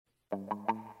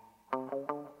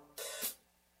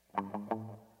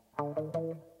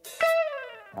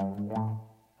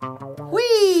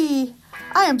Whee!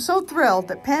 I am so thrilled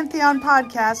that Pantheon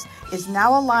Podcasts is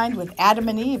now aligned with Adam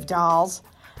and Eve dolls.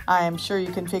 I am sure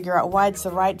you can figure out why it's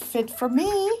the right fit for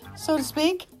me, so to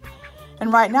speak.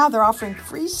 And right now they're offering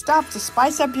free stuff to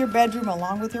spice up your bedroom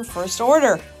along with your first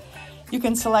order. You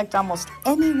can select almost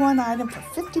any one item for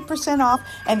 50% off,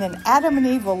 and then Adam and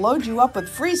Eve will load you up with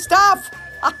free stuff.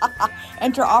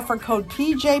 Enter offer code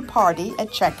PJPARTY at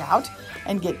checkout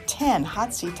and get 10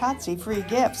 Hotsy-Totsy free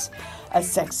gifts. A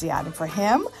sexy item for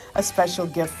him, a special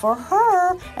gift for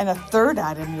her, and a third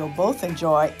item you'll both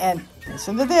enjoy. And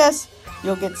listen to this,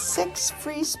 you'll get 6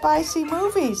 free spicy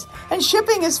movies. And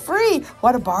shipping is free.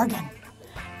 What a bargain.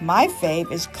 My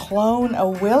fave is Clone a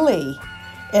Willy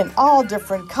in all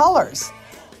different colors.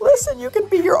 Listen, you can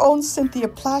be your own Cynthia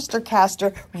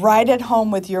Plastercaster right at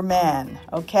home with your man,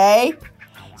 okay?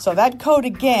 So that code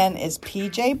again is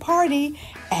PJPARTY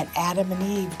at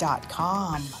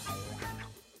adamandeve.com.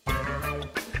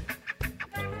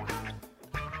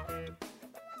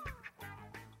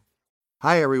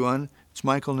 Hi, everyone. It's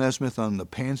Michael Nesmith on the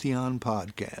Pantheon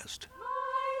Podcast.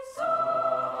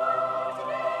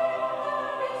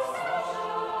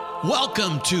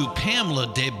 Welcome to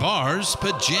Pamela Des Barres'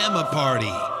 Pajama Party,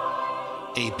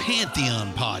 a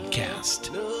Pantheon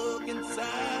podcast.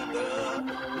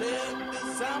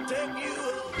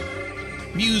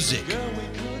 Music,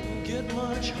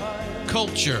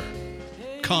 culture,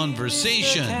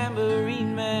 conversation, and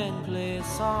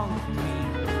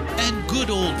good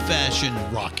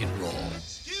old-fashioned rock and roll.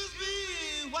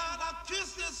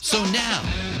 So now,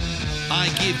 I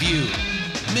give you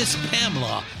Miss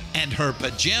Pamela and her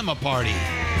Pajama Party.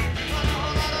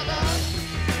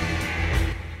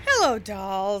 Hello,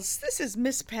 dolls. This is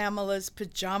Miss Pamela's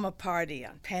Pajama Party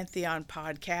on Pantheon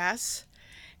Podcasts.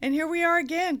 And here we are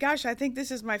again. Gosh, I think this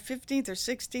is my 15th or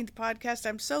 16th podcast.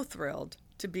 I'm so thrilled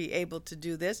to be able to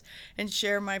do this and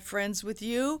share my friends with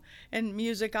you and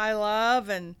music I love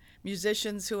and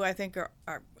musicians who I think are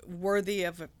worthy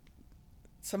of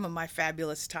some of my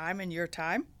fabulous time and your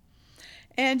time.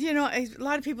 And, you know, a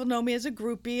lot of people know me as a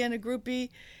groupie, and a groupie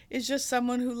is just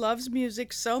someone who loves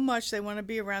music so much they want to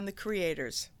be around the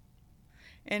creators.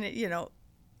 And,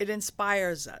 it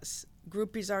inspires us.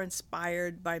 Groupies are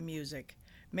inspired by music.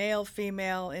 Male,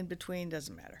 female, in between,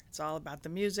 doesn't matter. It's all about the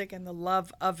music and the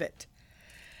love of it.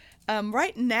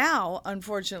 Right now,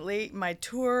 unfortunately, my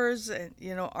tours,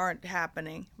 aren't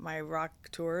happening. My rock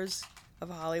tours of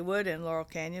Hollywood and Laurel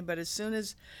Canyon. But as soon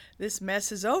as this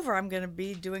mess is over, I'm going to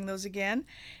be doing those again.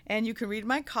 And you can read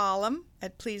my column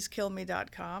at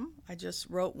pleasekillme.com. I just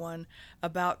wrote one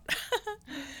about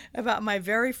about my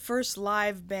very first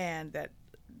live band that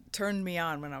turned me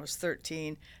on when I was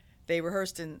 13. They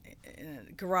rehearsed in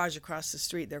a garage across the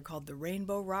street. They're called the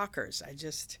Rainbow Rockers. I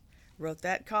just wrote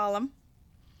that column.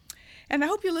 And I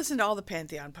hope you listen to all the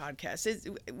Pantheon podcasts.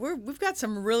 We've got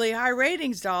some really high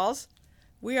ratings, dolls.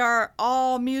 We are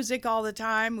all music all the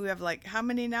time. We have how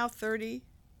many now? 30,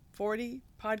 40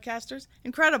 podcasters?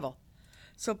 Incredible.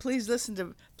 So please listen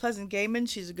to Pleasant Gaiman.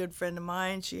 She's a good friend of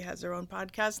mine. She has her own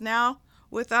podcast now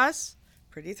with us.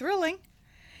 Pretty thrilling.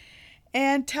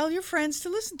 And tell your friends to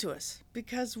listen to us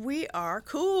because we are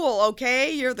cool, okay?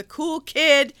 You're the cool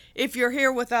kid if you're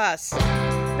here with us.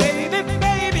 Baby,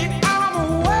 baby,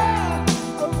 I'm aware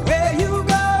of where you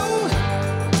go.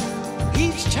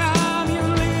 Each time you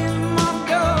leave my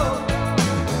door,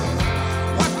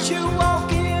 watch you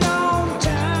walking on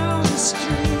down the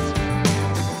street,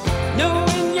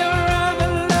 knowing you're a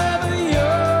lover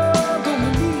you're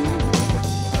gonna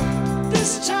leave.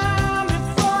 This time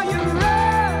before you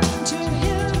run to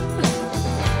him,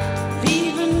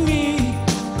 leaving me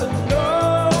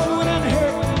alone and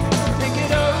hurt. Think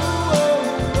it over,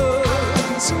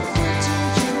 so good to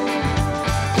you.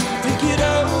 Think it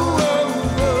over,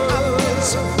 I've been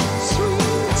so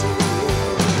sweet to you.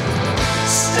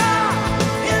 Stop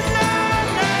in the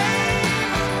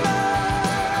name of love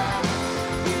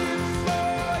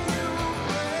before you break my heart.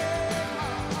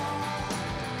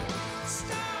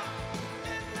 Stop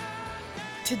in the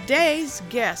Today's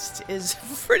guest is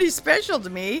pretty special to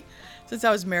me since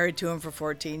I was married to him for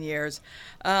 14 years.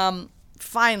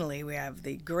 Finally, we have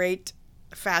the great,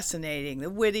 fascinating, the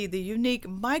witty, the unique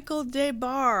Michael Des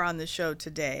Barres on the show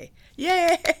today.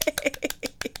 Yay!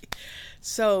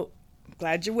 So,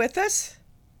 glad you're with us.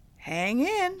 Hang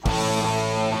in.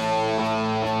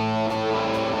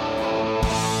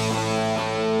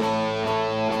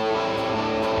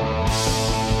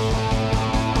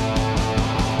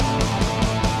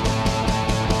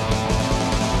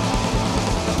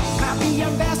 Happy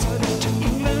ambassador to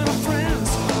England and France.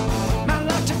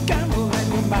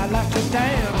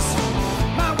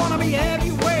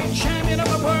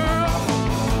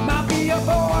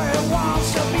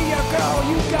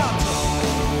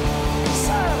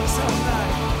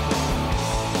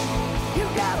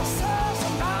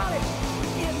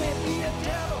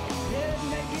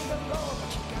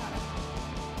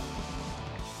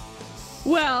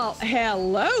 Well,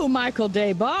 hello, Michael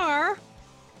Des Barres.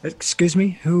 Excuse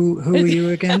me, who are you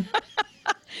again?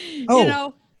 You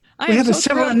know, I we am have a so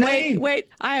similar thrilled. name. Wait,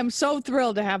 I am so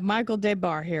thrilled to have Michael Des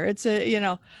Barres here. It's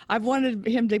I've wanted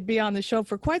him to be on the show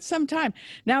for quite some time.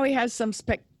 Now he has some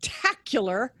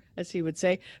spectacular, as he would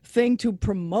say, thing to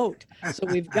promote. So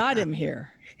we've got him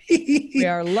here. We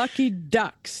are lucky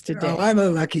ducks today. Oh, I'm a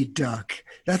lucky duck.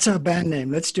 That's our band name.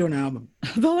 Let's do an album.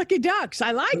 The Lucky Ducks.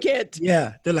 I like it.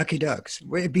 Yeah, the Lucky Ducks.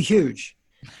 It'd be huge.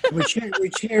 We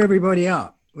cheer everybody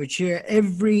up. We cheer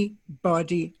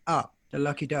everybody up. The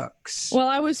Lucky Ducks. Well,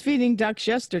 I was feeding ducks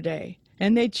yesterday,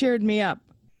 and they cheered me up.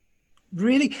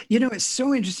 Really? You know, it's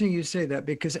so interesting you say that,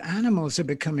 because animals are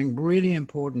becoming really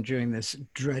important during this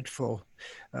dreadful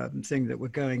thing that we're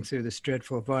going through, this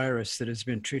dreadful virus that has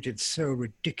been treated so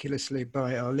ridiculously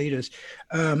by our leaders.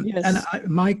 Yes. And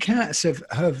my cats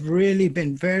have really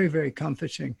been very, very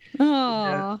comforting.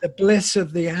 Aww. The bliss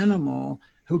of the animal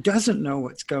who doesn't know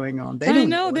what's going on. They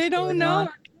don't know.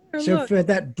 So Look. for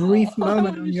that brief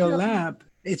moment on your sure. lap,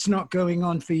 it's not going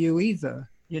on for you either.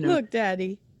 You know. Look,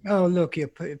 Daddy. Oh, look, you're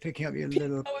picking up your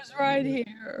little... I was right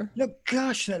here. Look,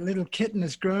 gosh, that little kitten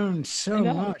has grown so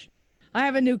know. much. I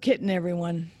have a new kitten,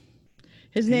 everyone.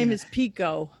 His name is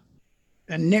Pico.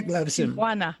 And Nick loves him,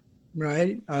 Tijuana.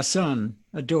 right? Our son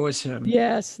adores him.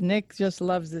 Yes, Nick just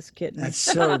loves this kitten. That's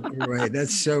so great.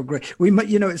 That's so great. We might,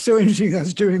 it's so interesting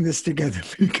us doing this together,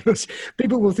 because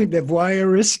people will think they're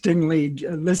voyeuristically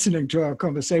listening to our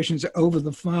conversations over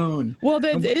the phone. Well,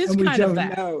 that is we kind of don't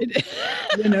that. know.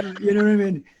 You know what I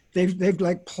mean? They've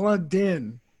like plugged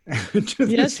in. To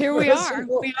Yes, here we are.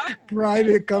 personal, We are.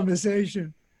 private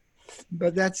conversation.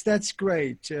 But that's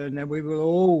great, and we will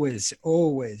always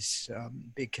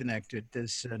be connected.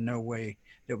 There's no way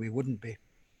that we wouldn't be.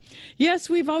 Yes,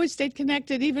 we've always stayed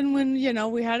connected, even when,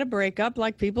 we had a breakup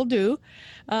like people do.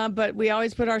 But we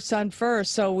always put our son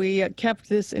first. So we kept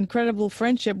this incredible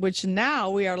friendship, which now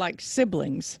we are like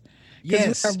siblings.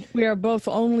 Yes. We are both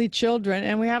only children,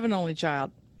 and we have an only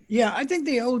child. Yeah, I think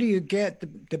the older you get,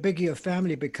 the bigger your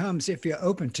family becomes, if you're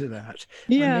open to that.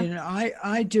 Yeah. I mean,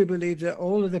 I do believe that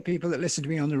all of the people that listen to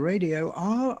me on the radio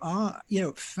are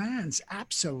fans.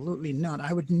 Absolutely not.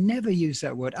 I would never use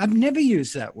that word. I've never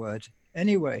used that word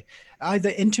anyway. Either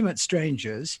intimate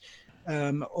strangers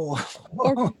or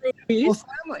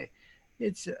family.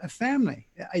 It's a family.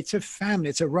 It's a family.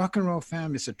 It's a rock and roll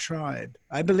family. It's a tribe.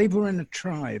 I believe we're in a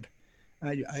tribe.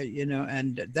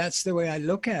 And that's the way I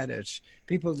look at it.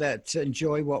 People that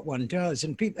enjoy what one does,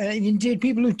 and indeed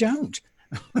people who don't.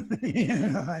 I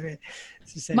mean,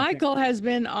 it's the same Michael thing. has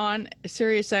been on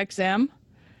Sirius XM,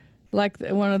 like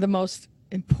one of the most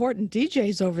important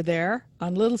DJs over there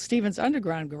on Little Steven's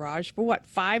Underground Garage for what,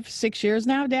 5-6 years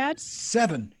now, Dad?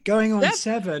 7, going on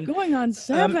 7. Going on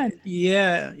 7.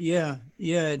 Yeah.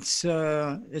 It's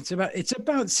about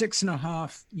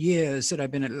 6.5 years that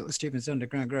I've been at Little Steven's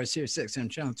Underground Garage, Sirius XM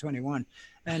Channel 21,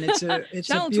 and it's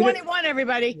Channel 21,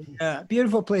 everybody.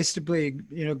 Beautiful place to be.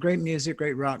 Great music,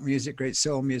 great rock music, great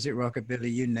soul music,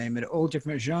 rockabilly, you name it, all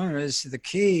different genres. The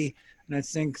key, and I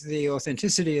think the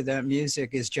authenticity of that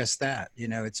music is just that.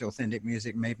 It's authentic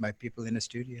music made by people in a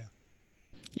studio.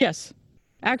 Yes,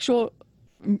 actual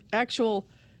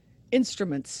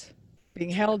instruments being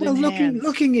held in hands.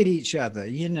 Looking at each other,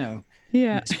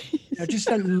 Yeah. Just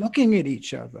like looking at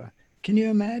each other. Can you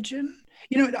imagine?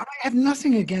 I have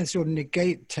nothing against or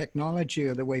negate technology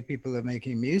or the way people are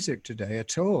making music today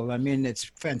at all. I mean, it's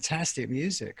fantastic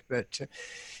music, but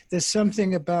there's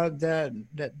something about that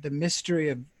the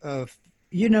mystery of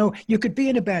you could be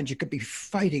in a band, you could be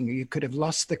fighting, you could have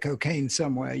lost the cocaine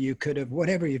somewhere, you could have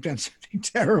whatever, you've done something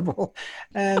terrible,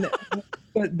 and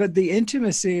but the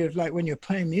intimacy of, like, when you're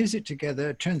playing music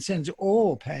together transcends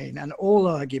all pain and all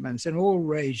arguments and all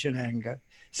rage and anger.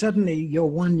 Suddenly you're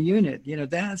one unit.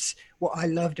 That's what I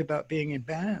loved about being in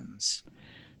bands.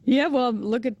 Yeah, well,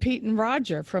 look at Pete and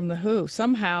Roger from The Who.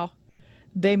 Somehow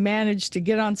they managed to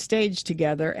get on stage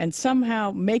together and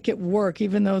somehow make it work,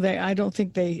 even though I don't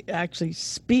think they actually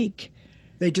speak.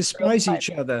 They despise each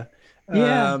other.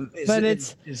 Yeah, but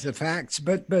is the facts.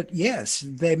 But yes,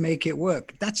 they make it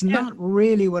work. That's not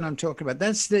really what I'm talking about.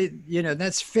 That's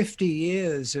that's 50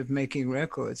 years of making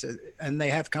records, and they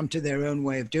have come to their own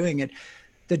way of doing it.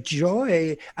 The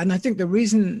joy, and I think the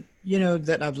reason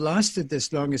that I've lasted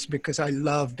this long is because I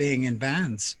love being in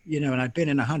bands. And I've been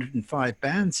in 105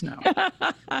 bands now.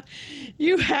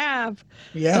 You have.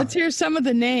 Yeah. Let's hear some of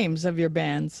the names of your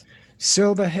bands.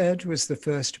 Silverhead was the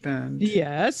first band.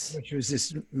 Yes. Which was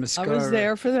this mascara. I was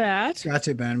there for that.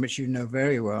 Scatter band, which you know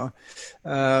very well.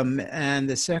 And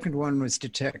the second one was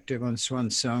Detective on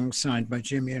Swan Song, signed by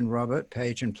Jimmy and Robert,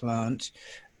 Page and Plant.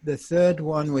 The third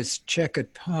one was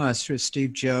Checkered Past with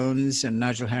Steve Jones and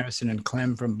Nigel Harrison and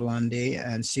Clem from Blondie,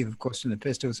 and Steve, of course, from the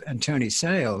Pistols, and Tony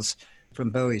Sales from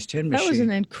Bowie's Tin Machine. That was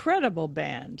an incredible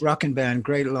band. Rockin' band,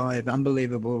 great live,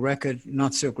 unbelievable record,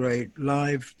 not so great.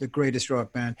 Live, the greatest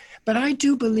rock band. But I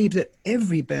do believe that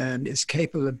every band is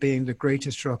capable of being the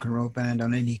greatest rock and roll band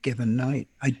on any given night.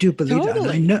 I do believe that.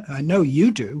 And I know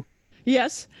you do.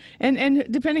 Yes, and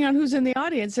depending on who's in the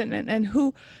audience and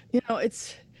who,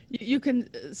 it's, you can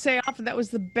say often that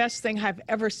was the best thing I've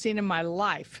ever seen in my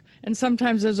life. And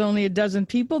sometimes there's only a dozen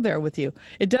people there with you.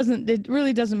 It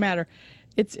really doesn't matter.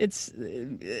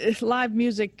 It's live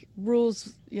music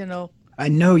rules, I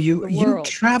know you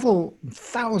travel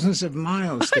thousands of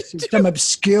miles to see some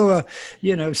obscure,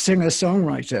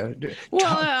 singer-songwriter. Well,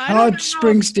 I don't know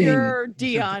Springsteen. Where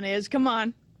Dion is. Come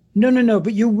on. No.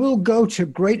 But you will go to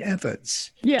great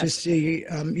efforts to see.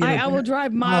 I will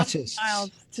drive miles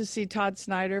to see Todd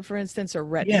Snider, for instance, or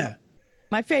Rhett. Yeah.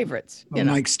 My favorites.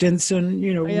 Mike Stinson,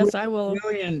 yes, I will.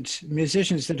 Brilliant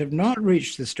musicians that have not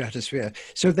reached the stratosphere.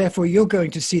 So therefore, you're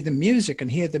going to see the music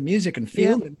and hear the music and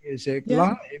feel the music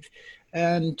live.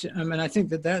 And I think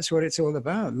that's what it's all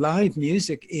about. Live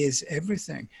music is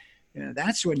everything.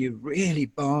 That's when you really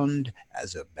bond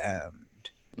as a band.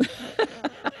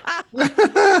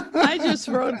 I just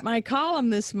wrote my column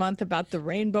this month about the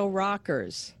Rainbow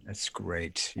Rockers. That's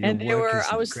great.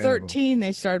 I was 13.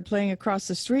 They started playing across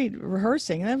the street,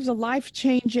 rehearsing. And that was a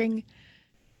life-changing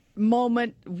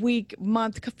moment, week,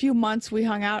 month, a few months we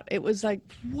hung out. It was like,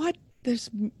 what?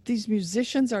 These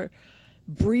musicians are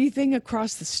breathing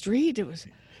across the street. It was,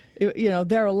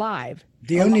 they're alive.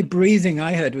 The only breathing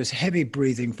I heard was heavy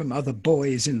breathing from other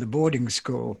boys in the boarding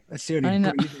school. That's the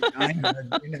only breathing I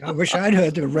heard. I wish I'd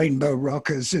heard the Rainbow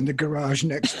Rockers in the garage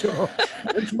next door.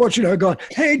 I was watching her going,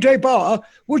 "Hey, Des Barres,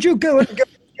 would you go and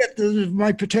get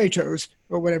my potatoes?"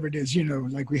 Or whatever it is,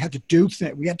 like we had to do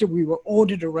things. We were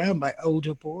ordered around by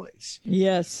older boys.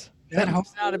 Yes. That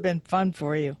must not have been fun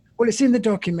for you. Well, it's in the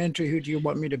documentary, Who Do You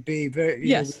Want Me to Be?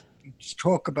 Yes. Just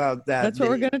talk about that. That's what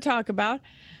we're going to talk about.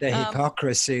 The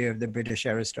hypocrisy of the British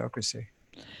aristocracy.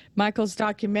 Michael's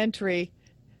documentary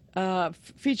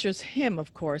features him,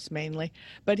 of course, mainly,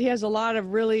 but he has a lot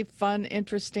of really fun,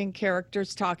 interesting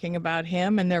characters talking about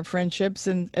him and their friendships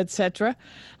and etc.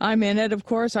 I'm in it, of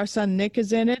course. Our son Nick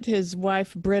is in it. His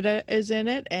wife Britta is in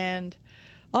it, and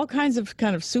all kinds of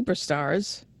kind of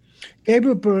superstars.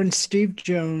 Gabriel Byrne, Steve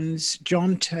Jones,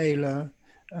 John Taylor,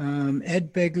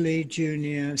 Ed Begley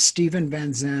Jr., Stephen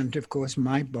Van Zandt, of course,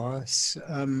 my boss,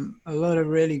 a lot of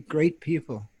really great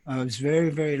people. I was very,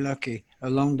 very lucky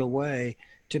along the way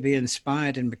to be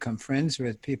inspired and become friends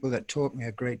with people that taught me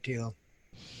a great deal.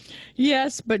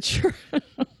 Yes, but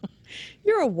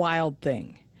you're a wild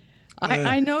thing.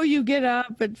 I know you get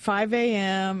up at 5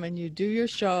 a.m. and you do your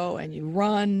show and you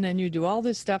run and you do all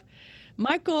this stuff.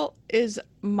 Michael is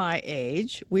my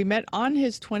age. We met on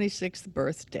his 26th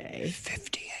birthday.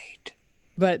 58.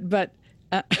 But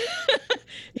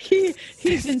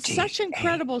he's in such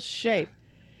incredible shape.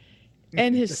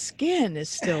 And his skin is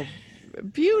still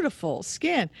beautiful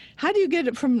skin. How do you get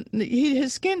it from...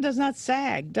 His skin does not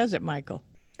sag, does it, Michael?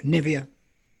 Nivea.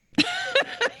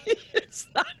 It's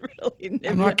not really Nivea.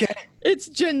 I'm not kidding. It's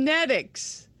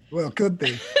genetics. Well, it could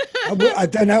be. I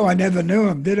don't know. I never knew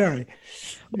him, did I?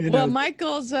 Well,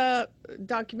 Michael's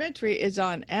documentary is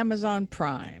on Amazon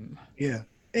Prime. Yeah.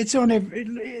 It's on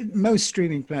most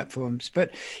streaming platforms.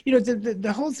 But,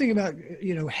 the whole thing about,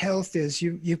 health is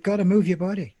you've got to move your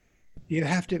body. You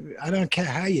have to, I don't care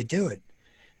how you do it,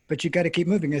 but you got to keep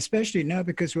moving, especially now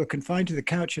because we're confined to the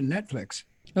couch and Netflix.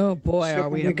 Oh, boy, so are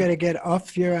we. You've got to get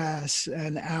off your ass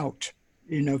and out,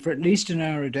 for at least an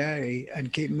hour a day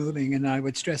and keep moving. And I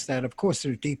would stress that, of course,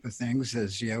 there are deeper things.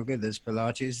 There's yoga, there's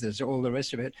Pilates, there's all the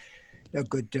rest of it. A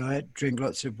good diet, drink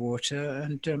lots of water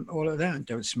and all of that.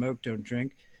 Don't smoke, don't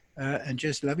drink. And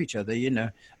just love each other,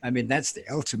 that's the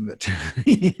ultimate.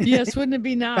 Yes, wouldn't it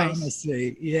be nice?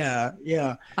 Fantasy, yeah.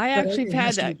 I actually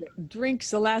have had drinks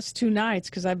the last 2 nights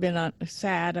because I've been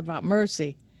sad about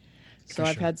Mercy. So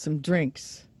I've had some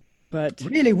drinks. But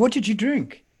really, what did you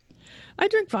drink? I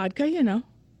drink vodka,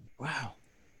 Wow.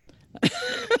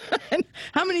 And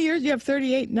how many years? You have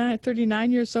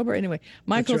 39 years sober? Anyway,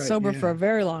 Michael's sober for a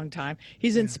very long time.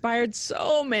 He's inspired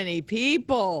so many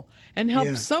people and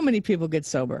helped so many people get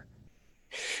sober.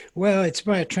 Well, it's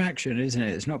by attraction, isn't it?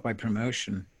 It's not by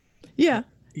promotion. Yeah.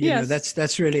 Yes.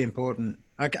 That's really important.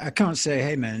 I can't say,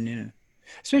 hey, man,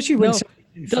 especially when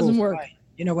it doesn't work.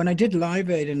 Flight. When I did Live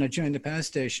Aid and I joined the Power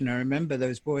Station, I remember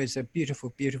those boys. They're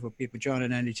beautiful, beautiful people, John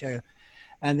and Andy Taylor.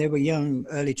 And they were young,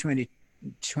 early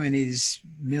 20s,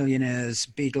 millionaires,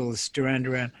 Beatles, Duran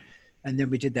Duran. And then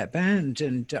we did that band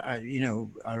and,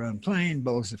 our own plane,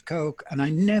 bowls of Coke. And I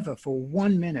never for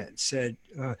 1 minute said,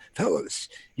 fellas,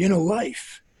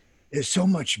 life is so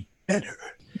much better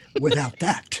without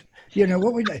that.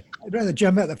 What would I'd rather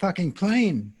jump out the fucking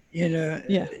plane,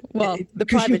 Yeah. Well, the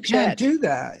because you private can't jet. do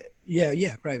that.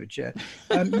 Yeah, private jet.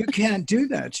 You can't do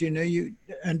that,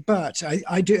 but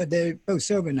I do, they're both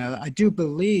sober now. I do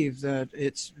believe that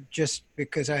it's just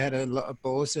because I had a lot of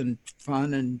balls and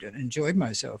fun and enjoyed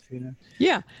myself,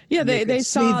 Yeah. And They could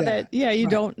saw see that. You Right.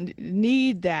 don't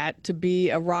need that to be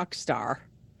a rock star.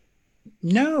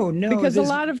 No, Because a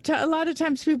there's- lot of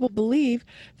times people believe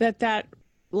that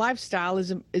lifestyle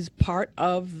is part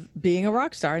of being a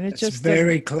rock star, and it's It's just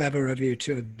very clever of you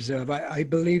to observe. I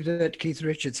believe that Keith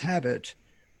Richards' habit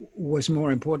was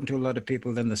more important to a lot of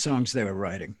people than the songs they were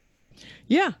writing.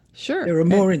 yeah, sure. They were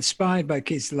more inspired by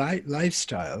Keith's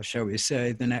lifestyle, shall we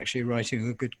say, than actually writing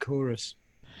a good chorus.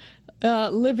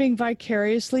 Living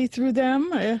vicariously through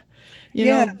them.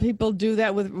 Yeah. People do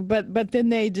that but then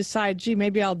they decide, gee,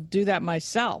 maybe I'll do that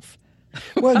myself.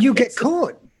 Well, you get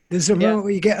caught. There's a Yeah. moment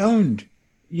where you get owned.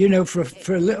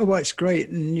 For a little while it's great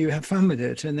and you have fun with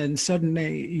it, and then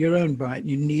suddenly you're owned by it and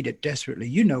you need it desperately.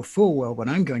 You know full well what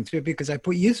I'm going through because I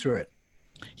put you through it.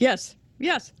 Yes.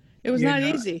 It was You not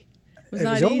know, easy. It was It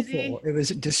not was easy. awful. It was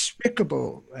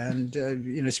despicable and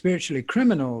spiritually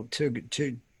criminal to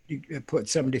put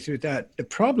somebody through that. The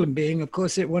problem being, of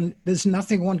course, there's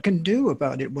nothing one can do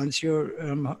about it once you're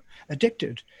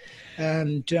addicted,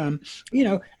 and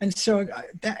and so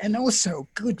and also,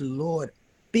 good Lord,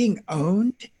 being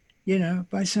owned,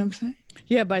 by something.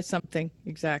 Yeah, by something,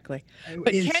 exactly.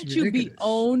 But is can't you be ridiculous.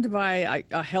 owned by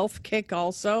a health kick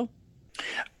also?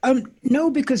 No,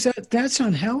 because that's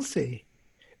unhealthy.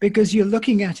 Because you're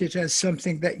looking at it as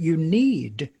something that you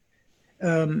need.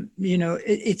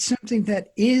 It's something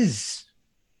that is.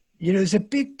 There's a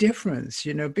big difference.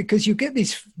 Because you get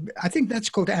these. I think that's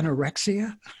called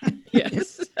anorexia.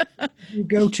 Yes. You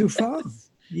go too far.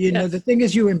 Yes. The thing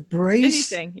is, you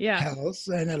embrace Anything, yeah. health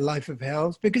and a life of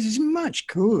health because it's much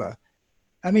cooler.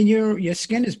 I mean, your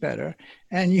skin is better,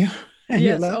 and your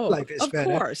Yes. life is of better.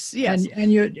 course. Yes.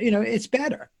 And it's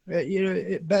better.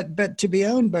 But to be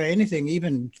owned by anything,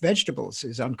 even vegetables,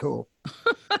 is uncool.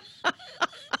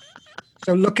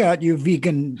 So look out, you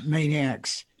vegan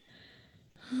maniacs.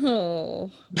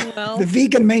 Oh, well. The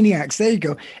vegan maniacs. There you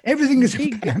go. Everything is a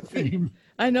Vegan- bad name.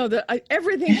 I know that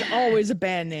everything's always a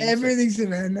band name. Everything's a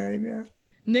bad name. Yeah.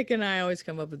 Nick and I always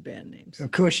come up with band names.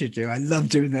 Of course you do. I love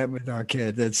doing that with our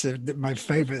kid. That's my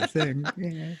favorite thing.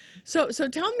 Yeah. So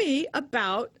tell me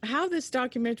about how this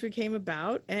documentary came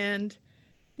about, and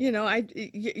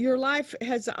your life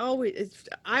has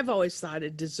I've always thought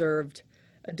it deserved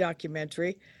a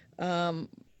documentary,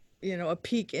 a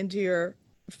peek into your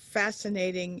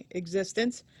fascinating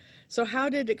existence. So how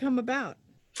did it come about?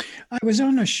 I was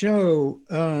on a show,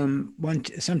 some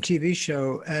TV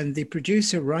show, and the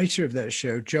producer writer of that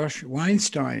show, Josh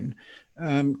Weinstein,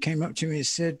 came up to me and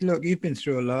said, "Look, you've been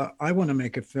through a lot. I want to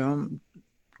make a film.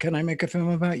 Can I make a film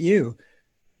about you?"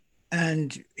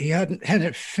 And he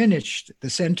hadn't finished the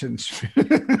sentence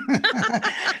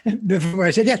before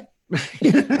I said, "Yeah."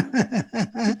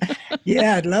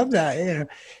 Yeah, I'd love that.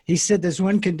 He said, "There's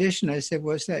one condition." I said,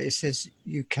 "What's that?" He says,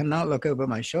 "You cannot look over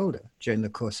my shoulder during the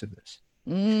course of this."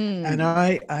 And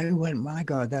I went, "My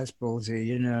God, that's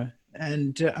ballsy,"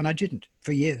 and I didn't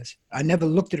for years. I never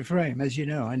looked at a frame, as you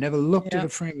know. I never looked at a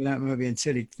frame of that movie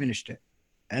until he finished it.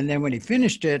 And then when he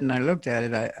finished it and I looked at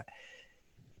it,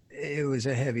 it was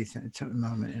a heavy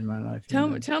moment in my life.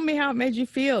 Tell me how it made you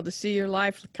feel to see your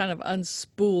life kind of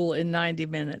unspool in 90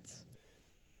 minutes.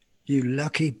 You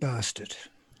lucky bastard.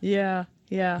 Yeah.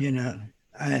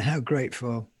 And how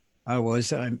grateful I was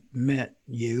that I met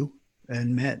you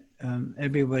and met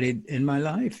everybody in my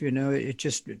life. It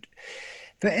just,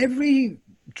 for every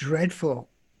dreadful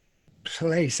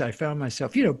place I found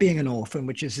myself, being an orphan,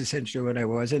 which is essentially what I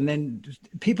was. And then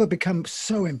people become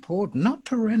so important, not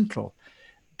parental,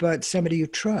 but somebody you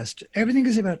trust. Everything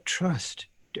is about trust.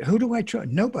 Who do I trust?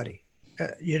 Nobody,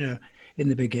 in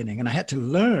the beginning. And I had to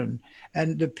learn.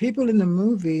 And the people in the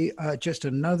movie are just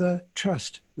another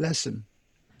trust lesson.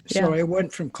 So I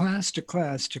went from class to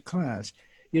class to class,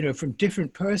 from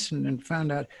different person, and found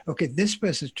out, okay, this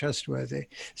person's trustworthy,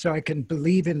 so I can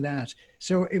believe in that.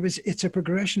 So it's a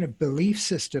progression of belief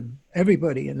system.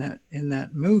 Everybody in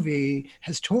that movie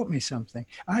has taught me something.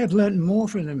 I have learned more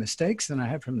from the mistakes than I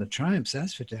have from the triumphs.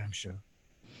 That's for damn sure.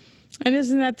 And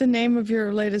isn't that the name of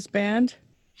your latest band?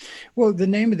 Well, the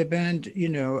name of the band,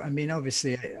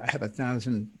 obviously I have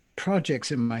 1,000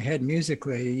 projects in my head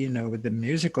musically, you know, with the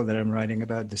musical that I'm writing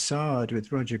about Desaad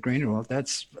with Roger Greenawalt.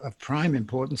 That's of prime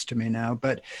importance to me now.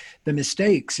 But The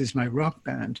Mistakes is my rock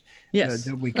band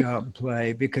that we go out and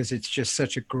play, because it's just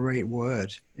such a great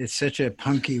word. It's such a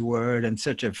punky word and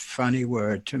such a funny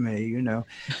word to me, you know.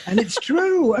 And it's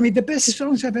true. I mean, the best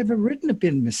songs I've ever written have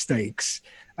been mistakes.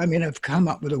 I mean, I've come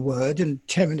up with a word and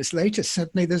 10 minutes later,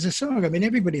 suddenly there's a song. I mean,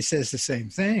 everybody says the same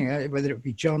thing, whether it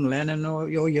be John Lennon or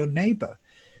your neighbor.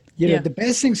 You know, the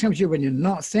best things come to you when you're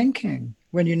not thinking,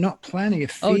 when you're not planning, you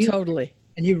feel. Oh, totally.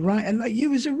 And you write, and like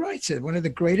you as a writer, one of the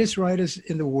greatest writers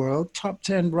in the world, top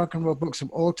 10 rock and roll books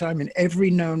of all time in every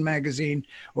known magazine,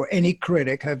 or any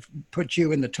critic have put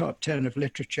you in the top 10 of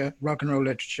literature, rock and roll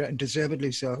literature, and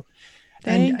deservedly so.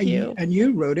 Thank you. And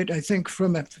you wrote it, I think,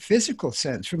 from a physical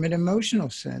sense, from an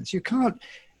emotional sense. You can't,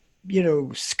 you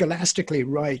know, scholastically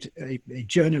write a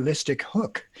journalistic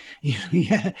hook.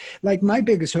 Yeah, like my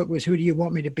biggest hook was, who do you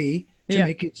want me to be to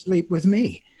make you sleep with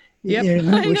me? Yep, you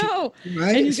know, I know.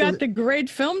 Right? And you got the great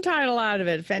film title out of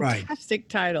it. Fantastic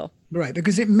title. Right,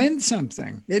 because it meant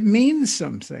something. It means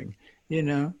something, you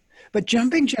know. But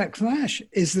Jumping Jack Flash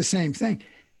is the same thing.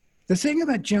 The thing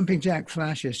about Jumping Jack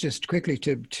Flash is, just quickly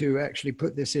to actually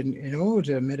put this in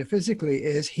order metaphysically,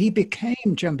 is he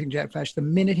became Jumping Jack Flash the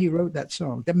minute he wrote that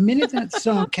song. The minute that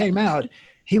song came out,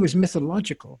 he was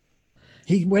mythological.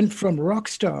 He went from rock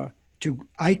star to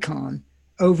icon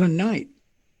overnight.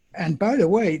 And by the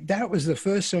way, that was the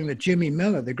first song that Jimmy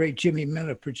Miller, the great Jimmy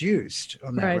Miller, produced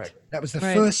on that record. That was the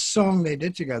first song they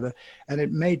did together, and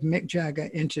it made Mick Jagger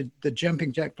into the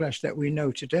Jumping Jack Flash that we know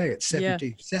today at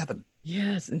 77.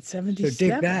 Yes, in 77. So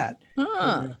dig that.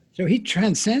 So he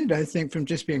transcended, I think, from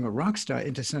just being a rock star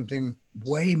into something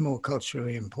way more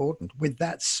culturally important with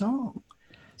that song.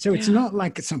 So it's not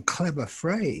like it's some clever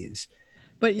phrase.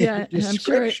 But I'm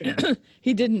sure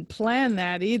he didn't plan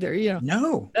that either. You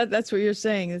know, no, that's what you're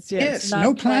saying. It's yes, it's not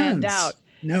no planned plans. out.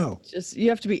 No, just you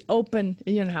have to be open.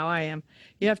 You know how I am.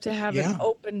 You have to have an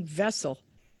open vessel.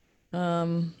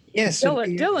 Yes,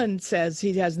 Dylan says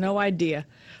he has no idea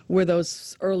where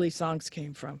those early songs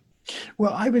came from.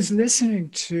 Well, I was listening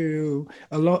to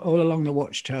all along the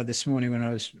Watchtower this morning when I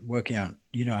was working out.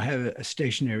 You know, I have a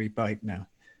stationary bike now.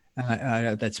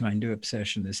 That's my new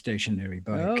obsession, the stationary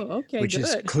bike, which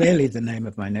is clearly the name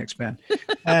of my next band.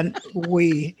 And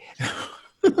we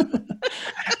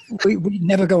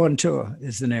never go on tour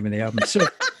is the name of the album. So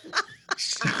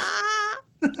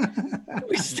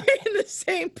we stay in the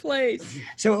same place.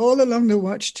 So all along the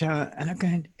Watchtower, and I'm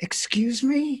going, excuse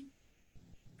me,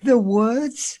 the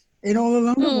words in All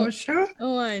Along the Watchtower?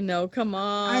 Oh, I know. Come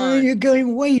on. I mean, you're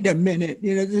going, wait a minute.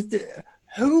 You know,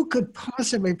 who could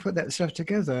possibly put that stuff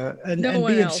together and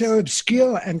be so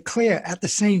obscure and clear at the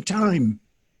same time?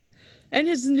 And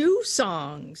his new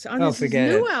songs on his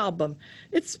new album,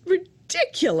 it's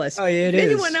ridiculous. Oh, yeah, it if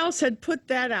is. anyone else had put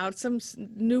that out, some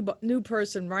new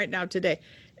person right now today,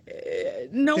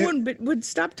 no one would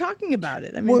stop talking about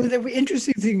it. I mean, well, the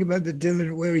interesting thing about the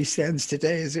Dylan, where he stands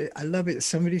today, is I love it.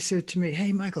 Somebody said to me,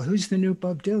 "Hey, Michael, who's the new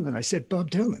Bob Dylan?" I said,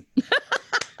 "Bob Dylan."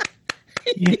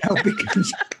 You know,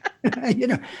 because you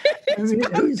know, I mean,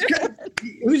 I love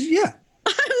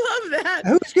that.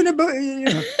 Who's gonna, you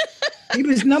know, he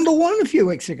was number one a few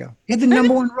weeks ago. He had the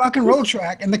number one rock and roll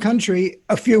track in the country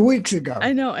a few weeks ago.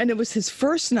 I know, and it was his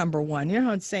first number one. You know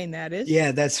how insane that is?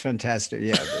 Yeah, that's fantastic.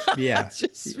 Yeah,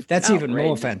 that's even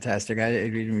more fantastic. I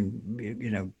didn't even,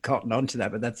 you know, cotton onto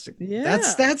that, but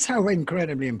that's how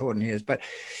incredibly important he is. But,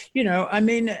 you know, I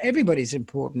mean, everybody's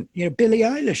important. You know, Billie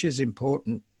Eilish is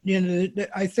important. You know,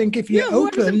 I think if you're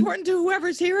open, it's important to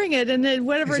whoever's hearing it, and then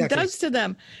whatever it does to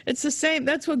them, it's the same.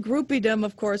 That's what groupiedom,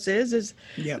 of course, is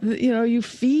you know, you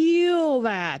feel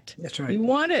that. That's right. You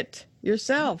want it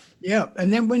yourself. Yeah,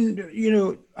 and then when, you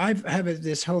know, I have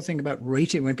this whole thing about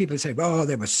rating. When people say, "Oh,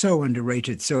 they were so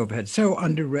underrated, so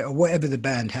underrated," or whatever the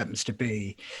band happens to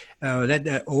be, or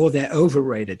they're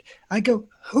overrated. I go,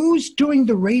 who's doing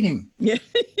the rating? Yeah,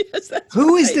 yes, that's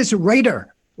Who is this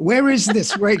rater? Where is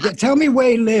this rater? Tell me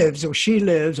where he lives or she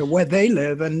lives or where they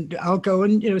live, and I'll go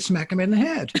and, you know, smack him in the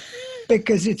head,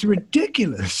 because it's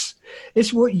ridiculous.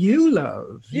 It's what you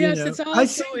love. Yes, you know? it's all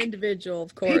so individual,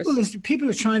 of course. People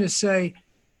are trying to say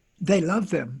they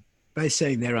love them by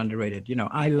saying they're underrated. You know,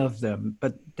 I love them,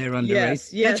 but they're underrated.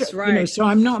 Yes, right. You know, so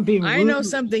I'm not being rude. I know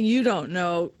something you don't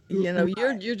know. You know,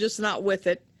 you're just not with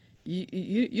it.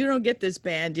 You don't get this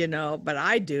band, you know, but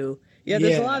I do. Yeah,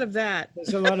 there's a lot of that.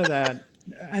 There's a lot of that.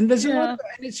 And there's a lot,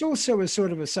 and it's also a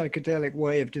sort of a psychedelic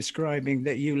way of describing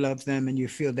that you love them and you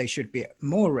feel they should be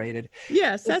more rated.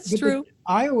 Yes, that's true.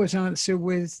 I always answer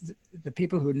with the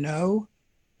people who know.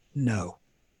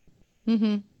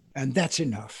 Mm-hmm. And that's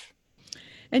enough.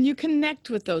 and you connect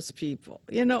with those people,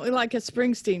 like a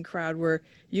Springsteen crowd where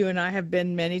you and I have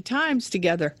been many times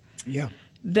together. Yeah.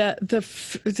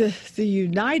 The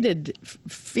united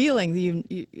feeling,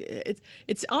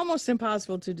 it's almost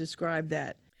impossible to describe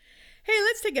that. Hey,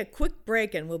 let's take a quick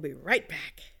break and we'll be right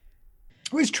back.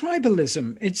 Well, it's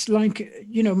tribalism. It's like,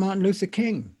 Martin Luther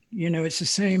King. It's the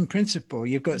same principle.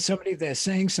 You've got somebody there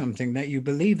saying something that you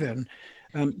believe in.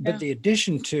 But the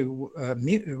addition to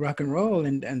rock and roll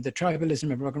and the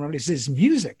tribalism of rock and roll is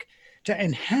music to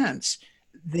enhance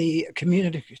the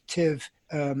communicative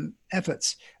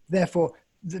efforts. Therefore,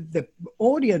 the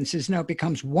audience now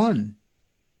becomes one.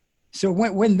 So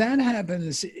when that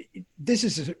happens, this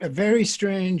is a very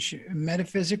strange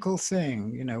metaphysical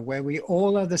thing, where we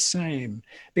all are the same.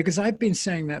 Because I've been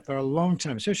saying that for a long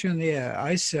time, especially on the air.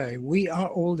 I say we are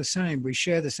all the same. We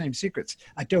share the same secrets.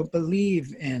 I don't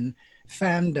believe in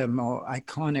fandom or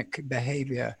iconic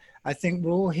behavior. I think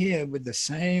we're all here with the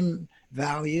same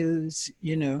values,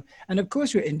 and of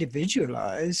course we're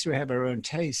individualized. We have our own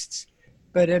tastes,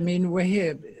 but I mean, we're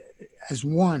here as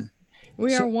one.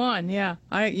 We are one. Yeah.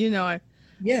 I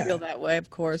feel that way, of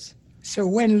course. So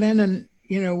when Lennon,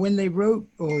 when they wrote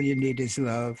All You Need Is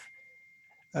Love,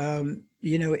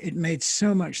 it made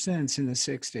so much sense in the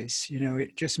 60s.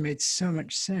 It just made so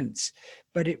much sense.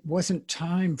 But it wasn't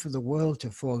time for the world to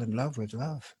fall in love with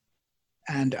love.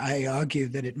 And I argue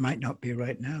that it might not be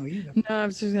right now either. No, I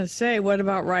was just going to say, what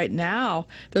about right now?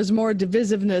 There's more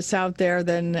divisiveness out there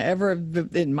than ever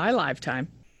in my lifetime.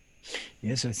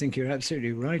 Yes, I think you're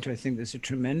absolutely right. I think there's a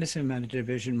tremendous amount of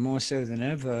division, more so than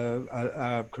ever.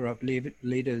 Our corrupt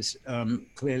leaders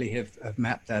clearly have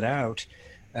mapped that out.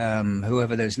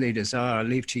 Whoever those leaders are, I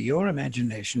leave to your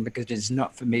imagination, because it is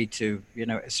not for me to,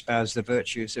 espouse the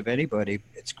virtues of anybody.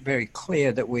 It's very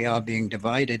clear that we are being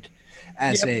divided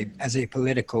as a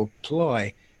political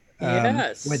ploy,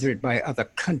 yes. Whether it by other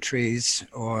countries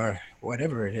or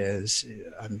whatever it is.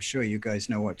 I'm sure you guys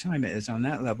know what time it is on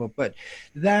that level. But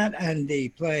that and the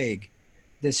plague,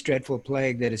 this dreadful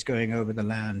plague that is going over the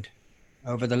land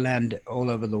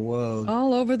all over the world.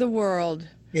 All over the world.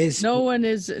 No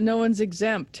one's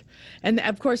exempt. And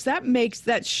of course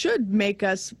that should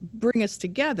bring us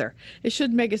together. It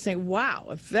should make us think, wow,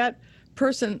 if that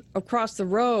person across the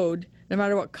road, no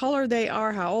matter what color they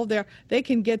are, how old they are, they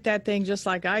can get that thing just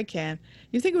like I can.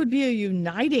 You think it would be a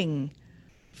uniting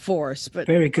force? But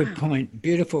very good point.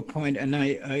 Beautiful point. And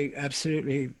I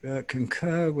absolutely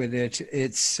concur with it.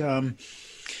 It's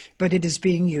but it is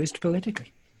being used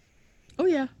politically. Oh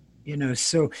yeah.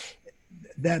 So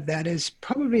that is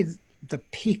probably the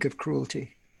peak of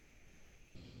cruelty.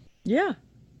 Yeah,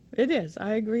 it is.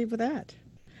 I agree with that.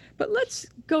 But let's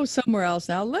go somewhere else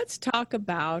now. Let's talk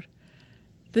about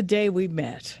the day we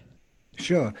met.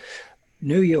 Sure.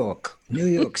 New York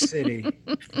City.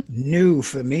 New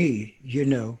for me,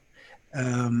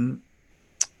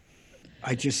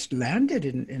 I just landed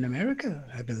in America,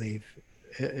 I believe,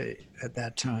 at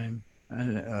that time.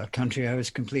 A country I was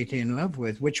completely in love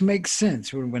with, which makes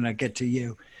sense when I get to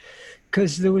you,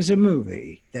 because there was a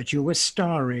movie that you were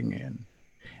starring in,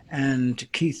 and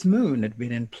Keith Moon had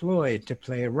been employed to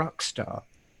play a rock star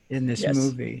in this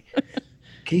movie.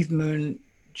 Keith Moon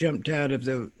jumped out of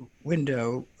the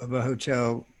window of a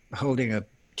hotel holding a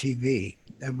TV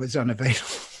that was unavailable.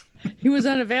 He was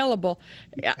unavailable.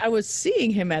 I was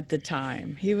seeing him at the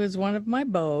time. He was one of my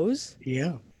beaux.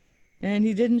 Yeah. And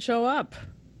he didn't show up.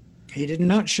 He did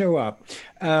not show up,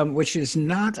 which is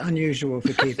not unusual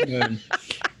for Keith Moon.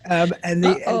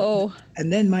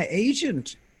 And then my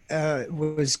agent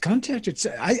was contacted.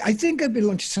 So I think I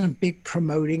belonged to some big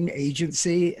promoting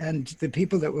agency, and the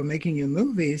people that were making your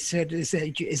movie said, "Is there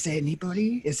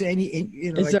anybody? Is there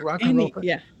any like rock and roll?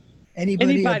 Yeah,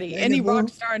 anybody, any rock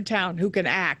star in town who can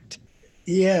act?"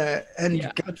 Yeah, and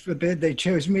God forbid they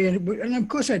chose me, and of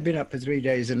course I'd been up for 3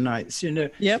 days and nights,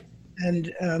 Yep.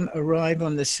 And arrive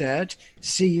on the set,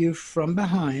 see you from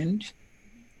behind,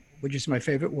 which is my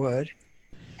favorite word.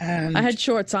 And I had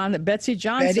shorts on that Betsy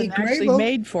Johnson actually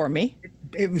made for me.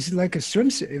 It was like a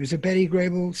swimsuit. It was a Betty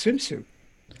Grable swimsuit.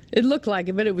 It looked like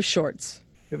it, but it was shorts.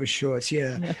 It was shorts,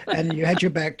 yeah. And you had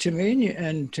your back to me,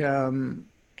 and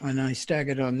I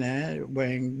staggered on there,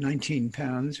 weighing 19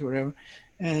 pounds, whatever.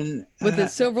 And with a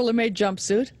silver lame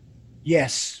jumpsuit.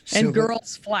 Yes. And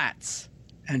girls' flats.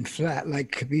 And flat,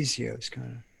 like Cabizio's kind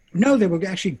of. No, they were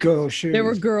actually girls' shoes. They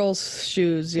were girls'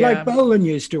 shoes, yeah. Like Bolan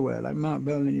used to wear, like Mark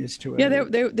Bolan used to wear. Yeah,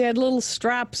 they had little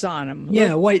straps on them.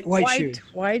 Yeah, white shoes.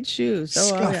 White shoes.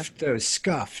 Scuffed, though,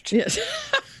 scuffed. Yes.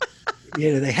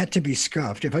 They had to be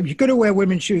scuffed. If you're going to wear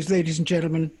women's shoes, ladies and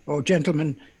gentlemen, or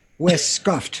gentlemen, wear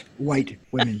scuffed white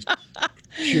women's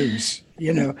shoes.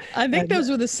 you know. I think And- those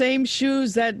were the same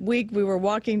shoes that week we were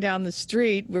walking down the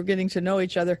street. We were getting to know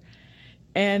each other,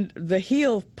 and the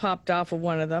heel popped off of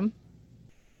one of them,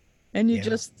 and you Yeah.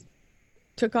 just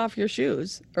took off your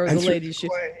shoes, or and the threw lady's it shoes.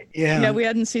 away. Yeah. Yeah, we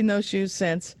hadn't seen those shoes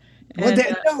since. Well,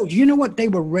 And, no, you know what? They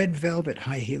were red velvet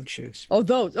high-heeled shoes. oh,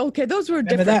 those. Okay, those were a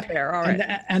Remember different that? pair. All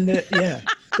right. Yeah.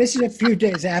 This is a few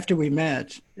days after we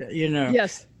met, you know.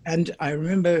 Yes. And I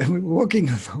remember we were walking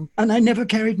home, and I never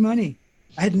carried money.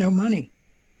 I had no money.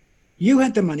 You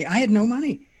had the money. I had no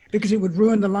money because it would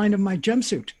ruin the line of my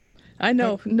jumpsuit. I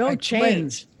know. No I change.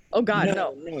 cleansed. Oh God,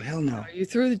 no. No, hell no. You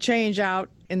threw the change out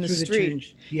in the Threw the street.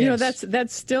 change, You know, yes.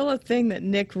 that's still a thing that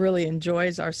Nick really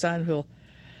enjoys. Our son,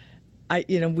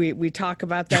 we talk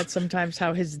about that sometimes.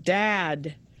 How his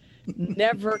dad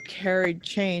never carried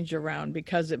change around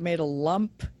because it made a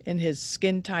lump in his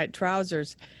skin tight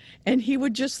trousers, and he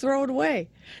would just throw it away,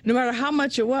 no matter how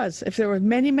much it was. If there were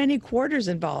many quarters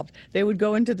involved, they would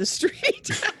go into the street.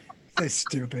 That's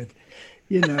stupid.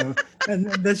 You know, and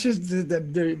that's just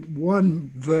the one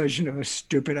version of a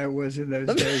stupid I was in those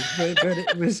days. But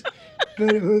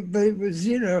it was,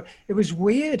 you know, it was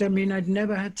weird. I mean, I'd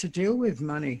never had to deal with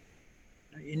money,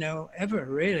 you know, ever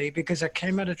really, because I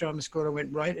came out of drama school and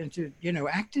went right into, you know,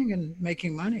 acting and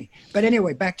making money. But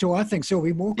anyway, back to our thing. So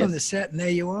we walk on the set, and there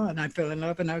you are, and I fell in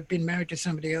love, and I've been married to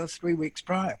somebody else 3 weeks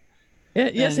prior.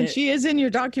 Yes, and she is in your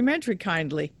documentary,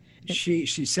 kindly. She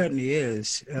certainly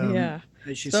is. Yeah.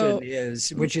 She So- certainly is,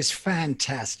 which is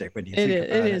fantastic when you think about it.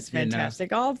 It is you know.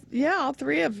 fantastic. All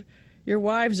three of your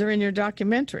wives are in your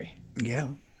documentary. Yeah,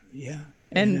 yeah.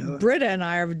 And you know, Britta and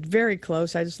I are very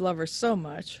close. I just love her so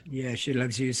much. yeah, she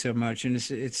loves you so much, and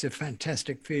it's a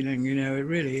fantastic feeling. You know, it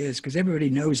really is, because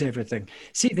everybody knows everything.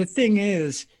 See, the thing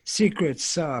is, secrets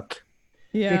suck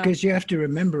Yeah. because you have to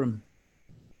remember them.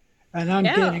 And I'm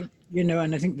Yeah. getting, you know,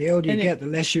 and I think the older you And get, the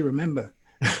less you remember.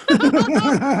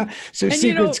 So And,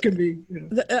 you know, secrets can be. You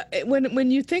know,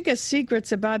 When you think a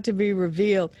secret's about to be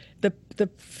revealed, the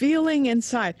feeling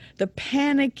inside, the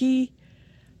panicky,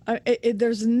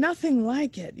 there's nothing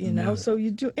like it, you know. No. So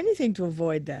you do anything to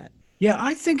avoid that. yeah,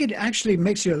 I think it actually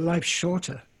makes your life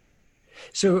shorter.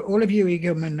 So all of you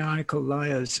egomaniacal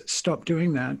liars, stop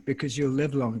doing that because you'll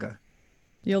live longer.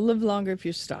 You'll live longer if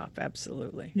you stop.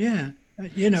 Absolutely. Yeah,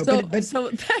 you know, So, but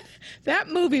so that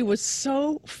movie was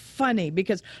so funny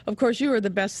because, of course, you were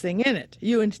the best thing in it.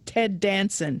 You and Ted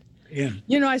Danson. yeah,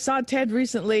 You know, I saw Ted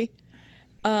recently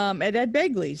at Ed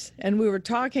Begley's, and we were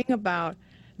talking about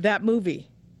that movie,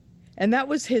 and that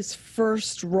was his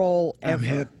first role ever.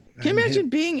 hip. Can you I'm imagine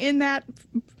hip. being in that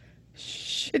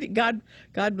shitty?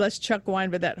 God bless Chuck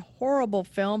Weinberg, that horrible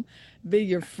film, be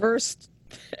your first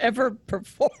ever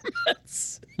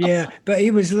performance. yeah. But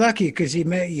he was lucky because he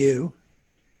met you,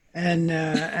 and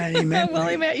he met Well,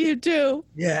 he met you too.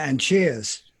 yeah, and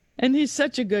Cheers. And he's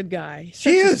such a good guy. Such a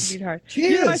Cheers. sweetheart.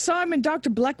 Cheers. You know, I saw him in Dr.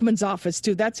 Bleckman's office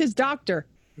too. That's his doctor.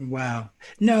 Wow.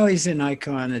 No, he's an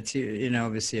icon. It's, you know,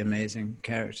 obviously amazing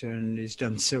character, and he's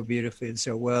done so beautifully and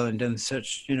so well, and done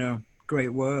such, you know,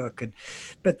 great work. And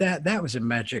but that was a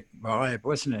magic vibe,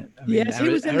 wasn't it? I Yes, he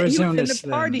was in the Arizona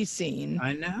Slim. party scene.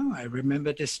 I know. I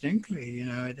remember distinctly. You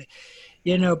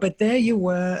know. But there you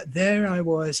were. There I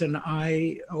was, and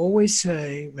I always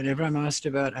say, whenever I'm asked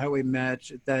about how we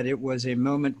met, that it was a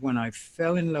moment when I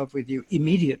fell in love with you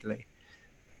immediately,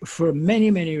 for many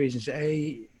reasons.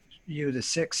 You're the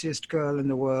sexiest girl in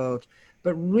the world,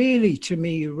 but really, to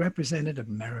me, you represented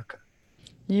America.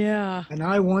 Yeah. And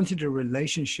I wanted a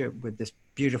relationship with this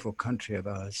beautiful country of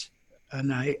ours.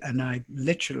 And I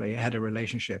literally had a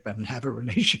relationship and have a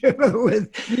relationship with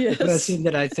Yes. the person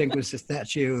that I think was the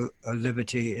Statue of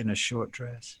Liberty in a short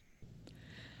dress.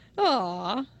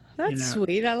 Aw, that's You know.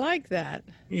 sweet. I like that.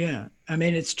 Yeah, I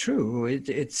mean, it's true.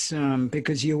 It's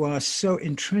because you are so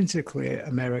intrinsically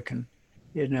American.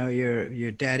 You know,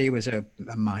 your daddy was a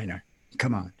miner.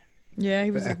 Come on. Yeah,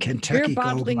 he was A a Kentucky beer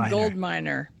bottling gold miner. gold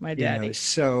miner, my You daddy. know,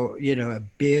 so, you know, a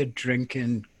beer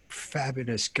drinking,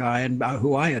 fabulous guy, and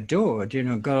who I adored, you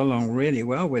know, got along really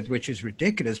well with, which is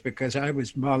ridiculous because I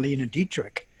was Marlene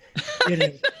Dietrich, you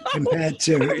know, compared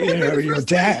to, you know, your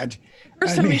dad.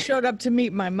 First I time he mean- showed up to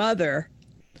meet my mother,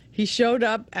 he showed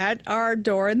up at our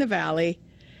door in the valley,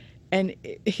 and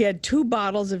he had 2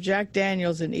 bottles of Jack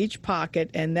Daniels in each pocket,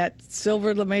 and that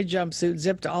silver lame jumpsuit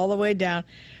zipped all the way down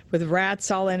with rats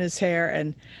all in his hair.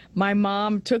 And my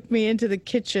mom took me into the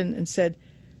kitchen and said,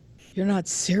 "You're not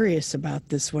serious about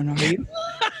this one, are you?"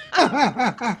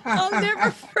 I'll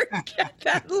never forget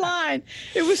that line.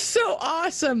 It was so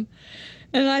awesome.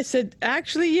 And I said,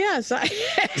 "Actually, yes, I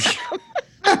am."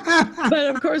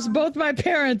 But of course, both my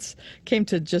parents came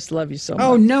to just love you so much.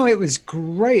 Oh no, it was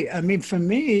great. I mean, for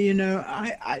me, you know,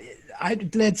 I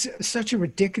led such a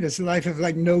ridiculous life of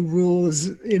like no rules,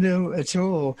 at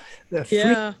all. The free,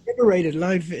 Yeah. liberated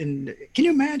life can you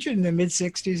imagine in the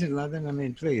mid-60s in London? I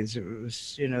mean, please, it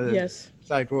was, the Yes.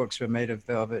 sidewalks were made of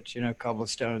velvet,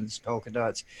 cobblestones, polka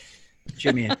dots,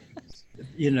 Jimmy, I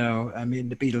mean,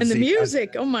 the Beatles. And the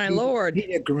music, oh my Lord.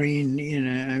 Peter Green,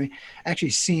 I mean, actually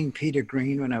seeing Peter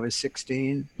Green when I was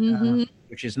 16,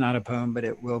 which is not a poem, but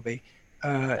it will be.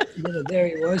 There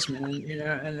he was, man,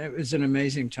 and it was an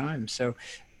amazing time. So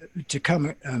to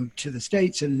come to the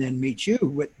States and then meet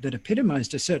you, that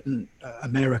epitomized a certain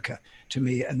America to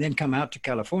me, and then come out to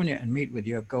California and meet with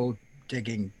your gold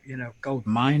digging, gold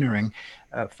mining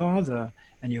father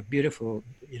and your beautiful,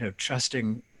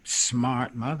 trusting,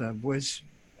 smart mother was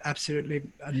absolutely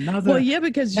another. Well, yeah,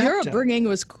 because your chapter. upbringing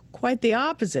was quite the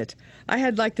opposite. I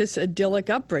had like this idyllic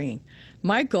upbringing.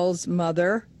 Michael's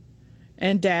mother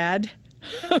and dad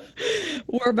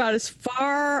were about as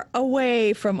far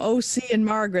away from OC and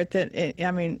Margaret that,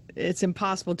 it's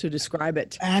impossible to describe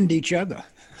it. And each other.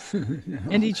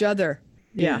 And each other.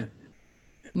 Yeah.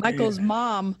 Michael's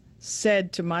mom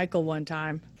said to Michael one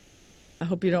time, I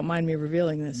hope you don't mind me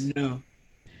revealing this, No.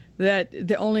 that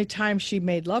the only time she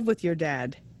made love with your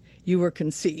dad, you were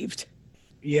conceived.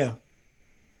 Yeah.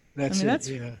 That's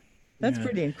That's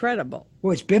pretty incredible.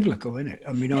 Well, it's biblical, isn't it?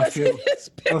 I mean, Yes, it is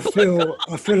biblical.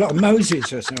 I feel like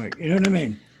Moses or something. You know what I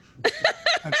mean?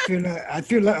 I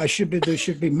feel like there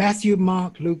should be Matthew,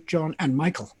 Mark, Luke, John, and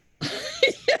Michael.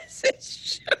 Yes, it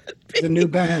should be. The new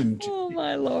band. Oh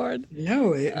my Lord.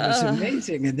 No, it was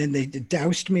amazing. And then they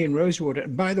doused me in rosewater.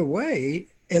 And by the way,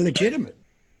 illegitimate.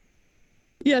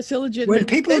 Yes, illegitimate. When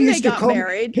people Then used they to got call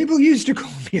married. people used to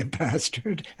call me a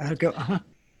bastard, I'd go,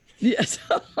 Yes.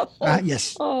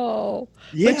 yes. Oh,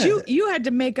 Yeah. but you had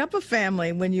to make up a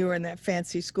family when you were in that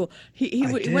fancy school. He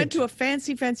went did. to a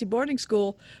fancy boarding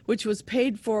school, which was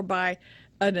paid for by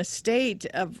an estate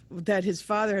that his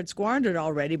father had squandered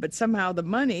already, but somehow the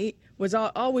money was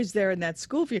always there in that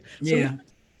school for you. So Yeah.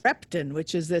 Repton,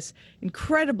 which is this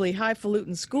incredibly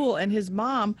highfalutin school, and his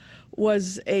mom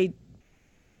was a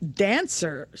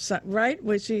dancer, right?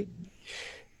 Was she?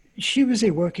 She was a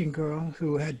working girl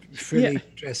who had frilly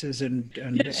dresses and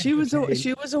Yeah, she was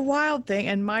a wild thing,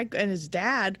 and Mike and his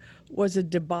dad was a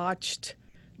debauched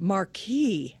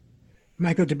Marquis.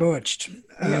 Michael debauched.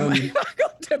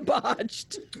 Michael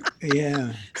debauched.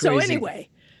 Yeah. So crazy.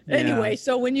 anyway,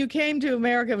 so when you came to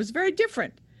America, it was very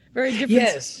different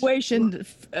Yes. situation,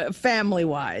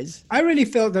 family-wise. I really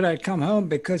felt that I'd come home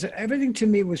because everything to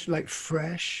me was like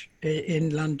fresh in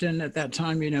London at that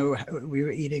time. We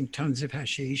were eating tons of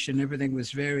hashish and everything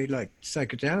was very like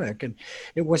psychedelic, and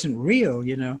it wasn't real,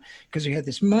 because we had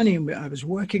this money and I was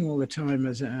working all the time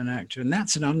as an actor, and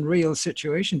that's an unreal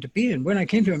situation to be in. When I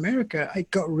came to America,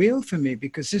 it got real for me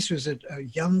because this was a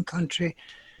young country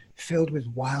filled with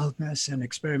wildness and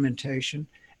experimentation.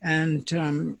 And,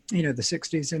 the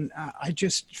 60s. And I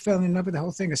just fell in love with the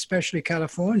whole thing, especially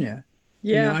California.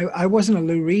 Yeah. I wasn't a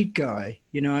Lou Reed guy.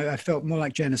 I felt more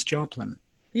like Janis Joplin.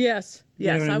 Yes.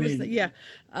 You know what I I was. mean? Yeah.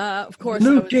 Of course.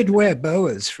 Lou did wear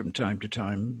boas from time to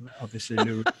time, obviously.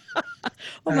 Lou.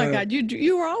 Oh my God,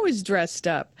 you were always dressed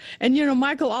up. And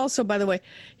Michael also, by the way,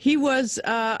 he was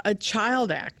a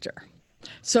child actor.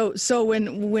 So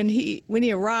when he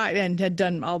arrived and had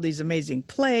done all these amazing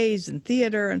plays and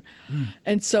theater,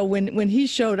 and so when he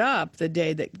showed up the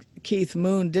day that Keith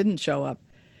Moon didn't show up,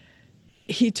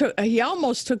 he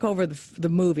almost took over the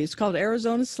movie. It's called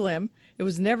Arizona Slim. It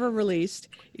was never released,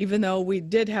 even though we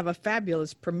did have a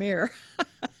fabulous premiere.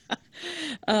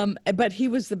 But he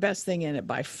was the best thing in it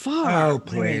by far. Oh,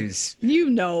 please. You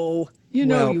know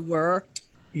you were.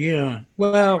 Yeah.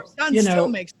 Well, Son still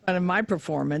makes fun of my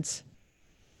performance.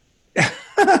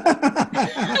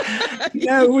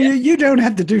 No, you don't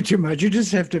have to do too much. You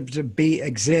just have to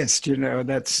exist.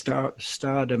 That's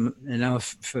stardom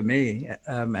enough for me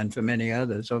and for many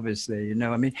others, obviously.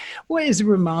 What is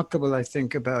remarkable, I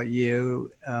think, about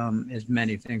you is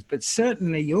many things, but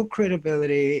certainly your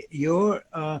credibility, your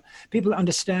people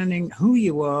understanding who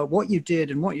you are, what you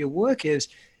did, and what your work is,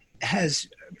 has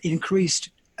increased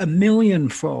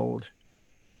 1,000,000-fold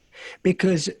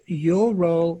because your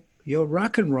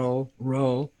rock and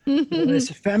roll was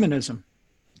feminism.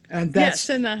 And that's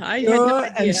I had no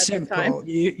idea and at simple. the time.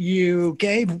 You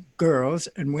gave girls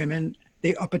and women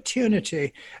the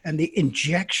opportunity and the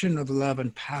injection of love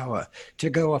and power to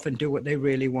go off and do what they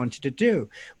really wanted to do,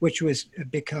 which was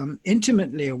become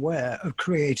intimately aware of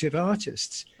creative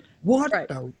artists.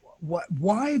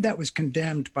 Why that was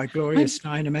condemned by Gloria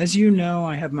Steinem. As you know,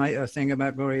 I have my thing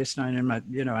about Gloria Steinem.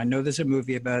 I know there's a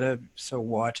movie about her, so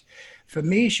what? For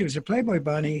me, she was a Playboy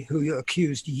bunny who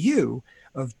accused you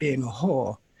of being a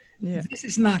whore. Yeah. This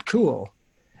is not cool.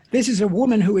 This is a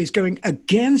woman who is going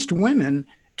against women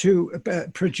to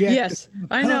project. Yes,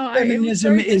 I know. Her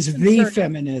feminism is the disconcerting.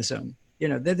 feminism. You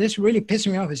know, this really pissed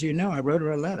me off. As you know, I wrote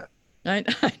her a letter I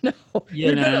know. You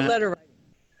You're good at know, letter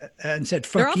writing. and said,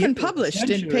 They're fuck you. often published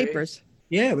in essentially. papers.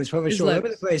 Yeah, it was published His all over the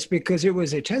letters. place because it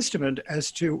was a testament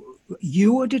as to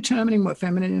you are determining what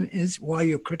feminine is while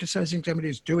you're criticizing somebody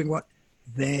who's doing what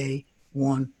they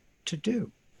want to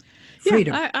do.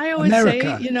 Freedom. Yeah, I always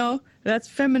America. say, you know, that's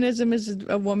feminism is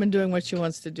a woman doing what she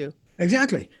wants to do.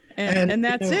 Exactly. And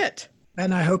that's you know, it.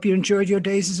 And I hope you enjoyed your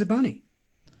days as a bunny.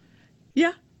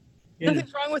 Yeah. Yeah.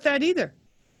 Nothing's wrong with that either,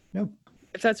 No.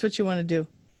 if that's what you want to do.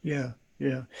 Yeah.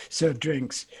 Yeah. Serve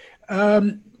drinks.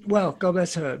 Well, God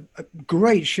bless her.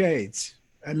 Great shades.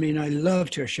 I mean, I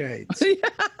loved her shades.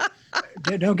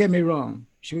 Don't get me wrong.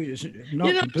 She was not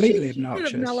You know, completely she would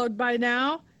obnoxious. have mellowed by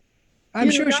now. I'm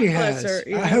You know, sure God she bless has. her.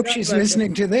 You I know, hope God she's bless her.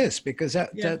 listening to this because Yeah.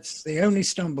 that's the only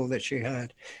stumble that she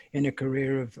had in a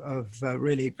career of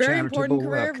really Very charitable important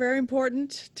career, work. very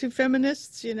important to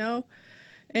feminists, you know.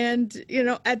 And, you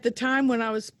know, at the time when I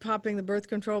was popping the birth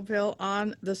control pill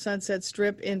on the Sunset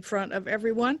Strip in front of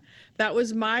everyone, that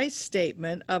was my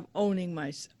statement of owning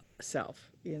myself.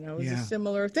 You know, it was Yeah. a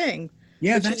similar thing.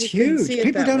 Yeah, but you that's just didn't huge. see it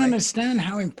People that don't way. understand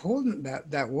how important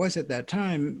that was at that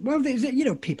time. Well, there's, you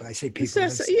know, people. I say people.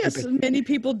 Yes, that's yes, stupid. many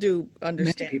people do Many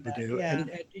understand people that. do. Yeah.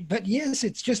 But yes,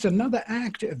 it's just another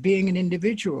act of being an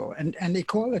individual and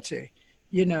equality.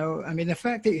 You know, I mean, the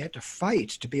fact that you had to fight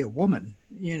to be a woman,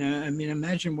 you know, I mean,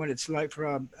 imagine what it's like for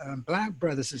our black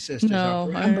brothers and sisters, our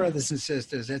No, brown brothers and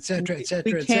sisters, et cetera, et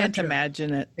cetera, we et can't cetera.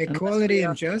 imagine it. unless Equality we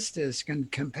and are- justice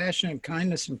and compassion and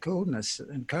kindness and coolness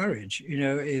and courage, you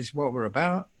know, is what we're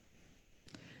about.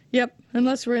 Yep.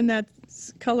 Unless we're in that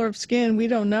color of skin, we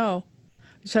don't know.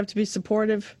 We just have to be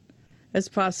supportive as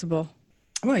possible.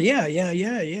 Well, yeah.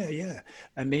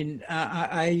 I mean,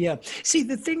 I see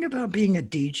the thing about being a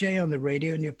DJ on the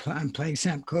radio, and I'm playing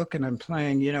Sam Cooke, and I'm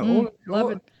playing, you know,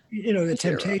 love it. you know, the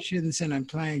Hero. Temptations, and I'm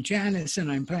playing Janice,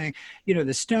 and I'm playing, you know,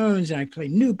 the Stones, and I play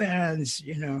new bands,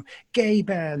 you know, gay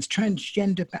bands,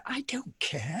 transgender bands. I don't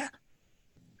care.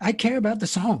 I care about the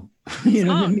song, you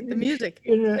know, The music.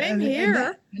 you know, Same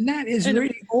here. and that is And-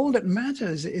 really all that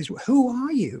matters is who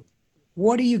are you?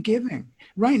 What are you giving?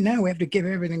 Right now, we have to give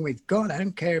everything we've got. I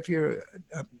don't care if you're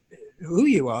who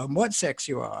you are and what sex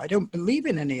you are. I don't believe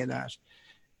in any of that.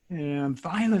 You know, I'm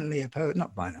violently opposed,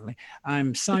 not violently,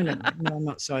 I'm silently, no,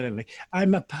 not silently.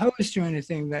 I'm opposed to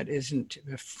anything that isn't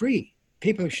free.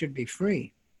 People should be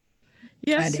free.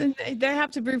 Yes, And- and they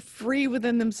have to be free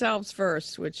within themselves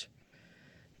first, which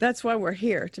that's why we're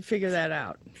here, to figure that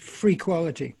out. Free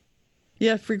quality.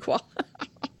 Yeah, free quality.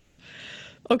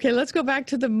 Okay, let's go back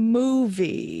to the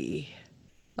movie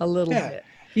a little bit.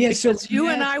 Yeah, so Because you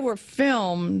and I were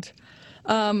filmed.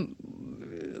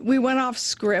 We went off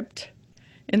script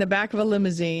in the back of a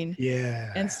limousine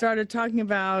yeah. and started talking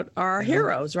about our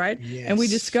heroes, right? And we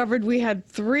Yes. discovered we had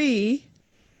 3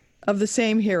 of the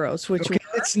same heroes, which Okay,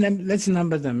 let's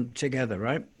number them together,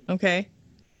 right? were, okay,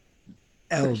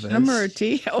 Elvis.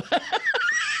 Krishnamurti.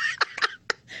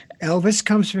 Elvis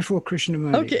comes before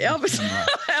Krishnamurti. Okay,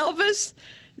 Elvis,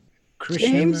 Krishnamurti.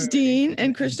 James Dean,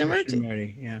 and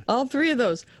Krishnamurti. Yeah. All 3 of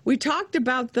those. We talked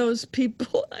about those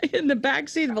people in the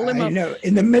backseat of a limo. I know,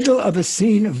 in the middle of a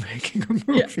scene of making a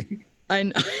Yeah. movie. I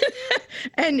know.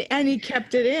 and he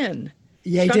kept it in.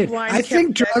 Yeah, he Chuck did. Wine I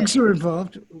think kept that drugs in. were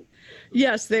involved.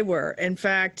 Yes, they were. In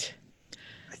fact,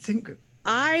 I think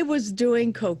I was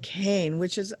doing cocaine,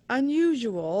 which is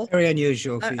unusual. very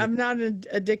unusual for you. I'm not an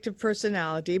addictive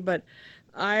personality, but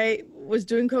I was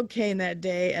doing cocaine that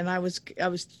day, and I was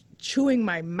chewing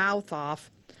my mouth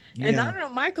off. And I Yeah. don't know,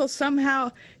 Michael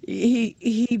somehow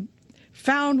he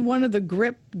found one of the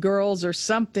grip girls or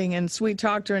something and sweet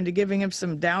talked her into giving him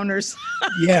some downers.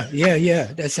 Yeah.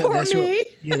 That's For that's me. what.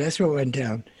 Yeah, that's what went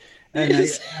down. And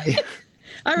Yes. I,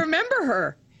 I remember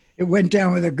her. it went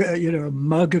down with a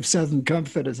mug of Southern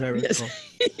Comfort, as I recall.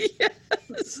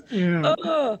 Yes. Yeah.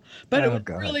 Oh, but it Oh, was a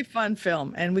God. really fun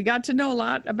film, and we got to know a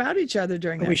lot about each other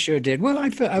during that. We sure did. Well,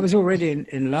 I was already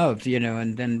in love, you know,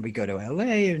 and then we go to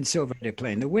LA and Silver they're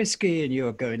playing the whiskey, and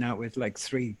you're going out with like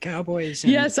 3 cowboys.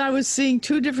 And, Yes, I was seeing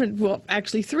 2 different, well,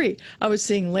 actually 3. I was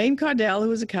seeing Lane Cardell, who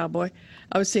was a cowboy.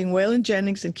 I was seeing Waylon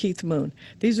Jennings and Keith Moon.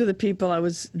 These were the people I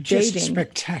was just dating.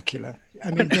 spectacular.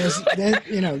 I mean,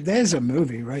 there's a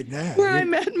movie right there. Where I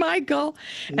met Michael,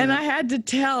 and I had to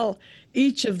tell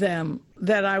each of them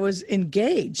that I was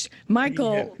engaged.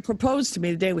 Michael proposed to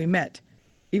me the day we met,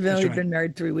 even though That's he'd right. been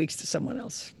married 3 weeks to someone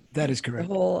else. That is A correct.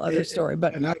 whole other story.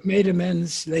 But And I've made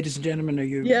amends, ladies and gentlemen. Are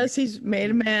you? yes, he's made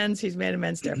amends. He's made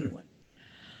amends to everyone.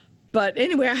 But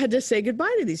anyway, I had to say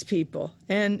goodbye to these people.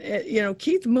 And,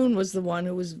 Keith Moon was the one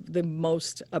who was the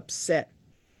most upset.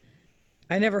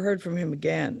 I never heard from him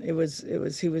again. He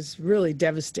was really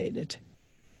devastated.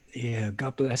 Yeah,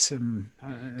 God bless him.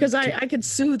 Because I could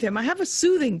soothe him. I have a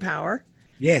soothing power.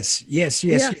 Yes.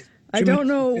 Yeah. I don't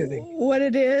know what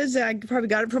it is. I probably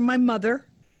got it from my mother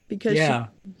because she's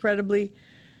incredibly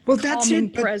that's calming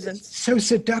it. presence. So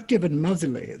seductive and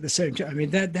motherly at the same time. I mean,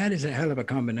 that is a hell of a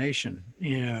combination,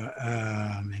 in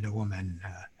a woman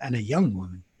and a young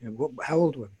woman. How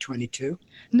old were you? 22?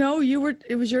 No,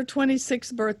 it was your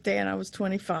 26th birthday and I was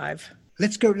 25.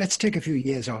 Let's take a few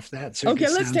years off that. So okay,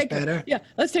 let's take better.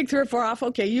 Let's take 3 or 4 off.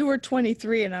 Okay, you were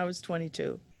 23 and I was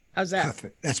 22. How's that?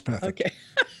 Perfect. That's perfect. Okay.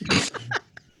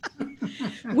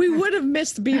 We would have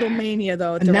missed Beatlemania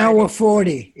though. And now we're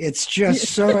 40. It's just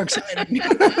so exciting.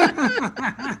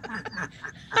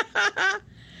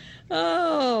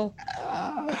 Oh,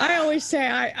 I always say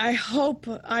I hope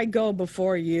I go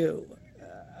before you.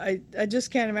 I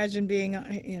just can't imagine being on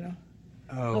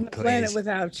the planet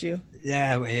without you.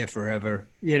 Yeah, we're here forever.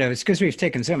 It's because we've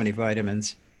taken so many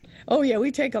vitamins. Oh yeah,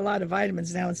 we take a lot of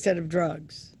vitamins now instead of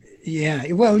drugs.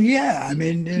 Yeah, well, yeah. I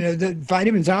mean, the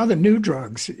vitamins are the new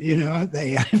drugs.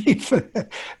 They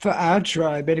for our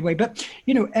tribe anyway. But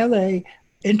L.A.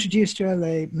 introduced to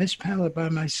L.A. Miss Pamela by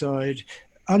my side,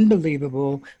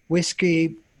 unbelievable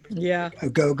whiskey. Yeah, a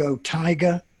go-go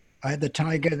tiger. I had the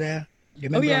tiger there. You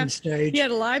remember on stage? He had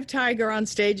a live tiger on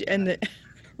stage, and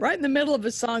right in the middle of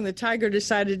a song, the tiger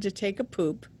decided to take a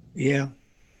poop. Yeah.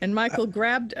 And Michael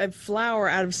grabbed a flower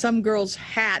out of some girl's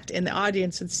hat in the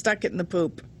audience and stuck it in the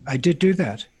poop. I did do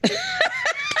that.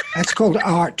 That's called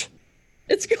art.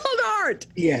 It's called art.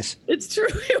 Yes. It's true.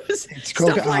 It's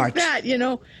called stuff art. like that,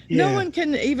 No one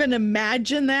can even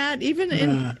imagine that, even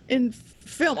in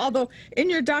film. Although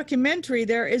in your documentary,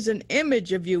 there is an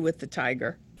image of you with the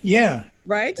tiger. Yeah.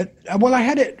 Right? Well, I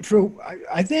had it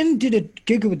I then did a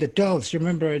gig with the Dolls. You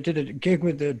remember I did a gig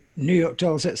with the New York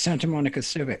Dolls at Santa Monica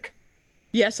Civic.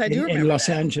 Yes, I do remember in Los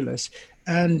Angeles.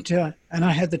 And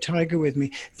I had the tiger with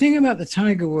me. Thing about the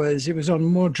tiger was it was on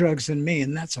more drugs than me,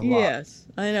 and that's a lot. Yes,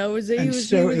 I know.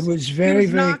 It was very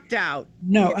knocked out.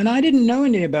 No, and I didn't know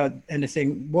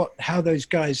anything how those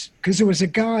guys, because there was a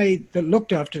guy that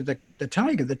looked after the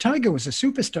tiger. The tiger was a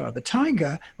superstar. The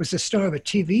tiger was the star of a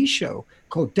TV show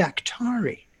called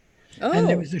Daktari. Oh, and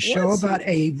there was a show about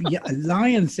a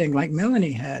lion thing like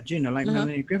Melanie had, like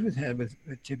Melanie Griffith had with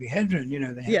Tippi Hedren.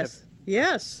 They had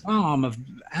Yes. Farm of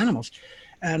animals.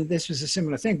 And this was a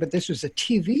similar thing, but this was a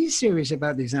TV series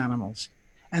about these animals.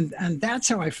 And that's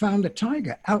how I found the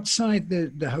tiger outside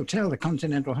the hotel, the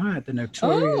Continental Hyatt, the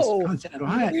notorious Continental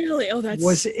Hyatt. Really? Oh,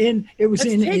 that's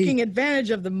taking advantage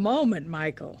of the moment,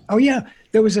 Michael. Oh yeah.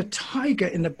 There was a tiger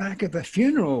in the back of a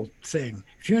funeral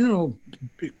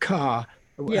car,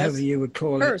 whatever you would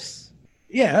call it. Hearse.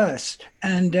 Yeah, hearse.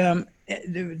 And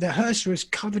the hearse was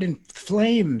covered in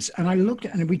flames, and I looked,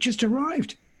 and we just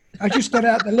arrived. I just got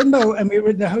out the limo, and we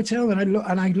were in the hotel,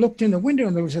 and I looked in the window,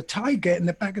 and there was a tiger in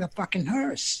the back of the fucking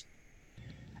hearse.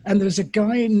 And there was a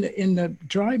guy in the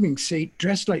driving seat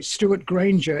dressed like Stuart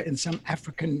Granger in some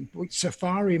African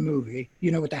safari movie,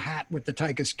 with the hat with the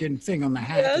tiger skin thing on the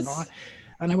hat. Yes. And all.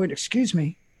 And I went, "Excuse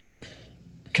me,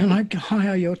 can I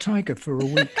hire your tiger for a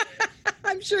week?"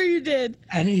 I'm sure you did.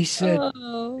 And he said,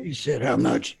 "How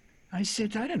much?" I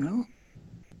said, "I don't know,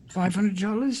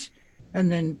 $500." And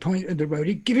then pointed at the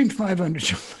roadie, "Give him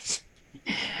 $500."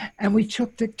 And we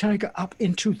took the tiger up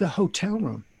into the hotel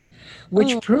room,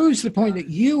 which proves the point that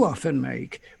you often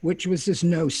make, which was there's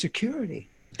no security.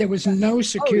 There was no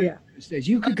security backstage.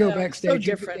 You could go backstage.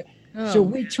 So different. So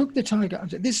we took the tiger.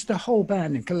 This is the whole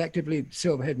band, and collectively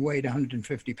Silverhead weighed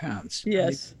 150 pounds.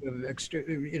 Yes.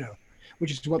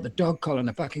 Which is what the dog collar and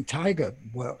the fucking tiger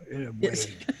weighed. Yes.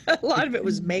 A lot of it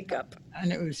was makeup.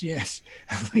 And it was, yes.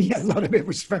 Yeah, a lot of it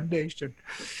was foundation.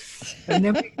 And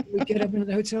then we get up into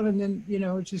the hotel and then,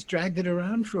 just dragged it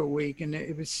around for a week. And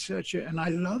it was and I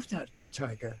loved that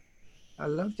tiger. I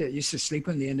loved it. I used to sleep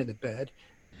on the end of the bed.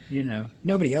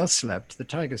 Nobody else slept. The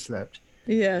tiger slept.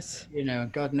 Yes.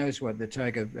 God knows what the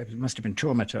tiger, it must have been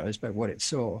traumatized by what it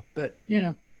saw. But,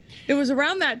 It was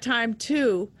around that time,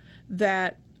 too,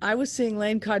 that I was seeing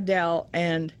Lane Caudell,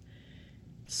 and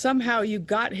somehow you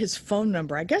got his phone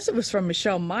number. I guess it was from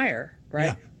Michelle Meyer,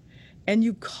 right? Yeah. And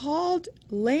you called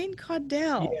Lane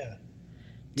Caudell.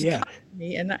 Yeah. Talk to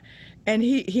me, and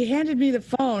he handed me the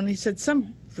phone. He said,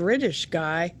 "Some British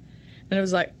guy," and it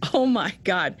was like, "Oh my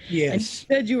God!" Yes. And he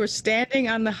said you were standing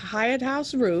on the Hyatt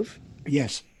House roof.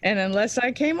 Yes. And unless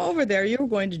I came over there, you were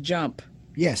going to jump.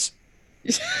 Yes.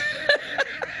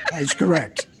 That's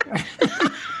correct.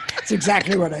 That's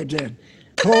exactly what I did.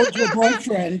 called your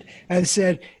boyfriend and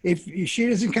said, if she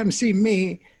doesn't come see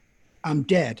me, I'm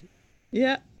dead.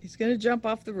 Yeah, he's going to jump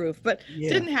off the roof. But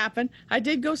Yeah. didn't happen. I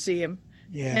did go see him.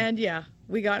 Yeah. And yeah,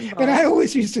 we got involved. But I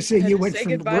always used to say Had you to went say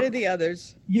from goodbye to the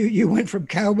others. you went from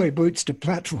cowboy boots to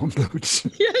platform boots.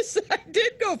 Yes, I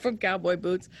did go from cowboy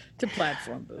boots to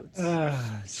platform boots.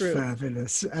 It's True.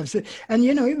 fabulous. Absolutely. And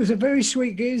you know, he was a very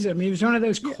sweet geezer. I mean, he was one of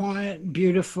those quiet,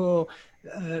 beautiful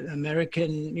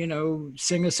American, you know,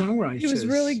 singer-songwriters. He was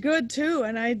really good too,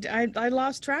 and I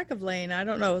lost track of Lane. I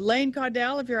don't know. Lane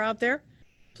Caudell, if you're out there,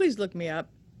 please look me up.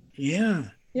 Yeah.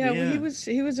 Yeah, well,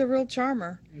 he was a real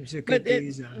charmer. He was a good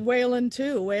geezer. Waylon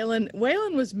too.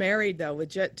 Waylon was married though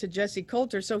to Jesse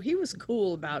Coulter, so he was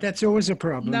cool about That's always a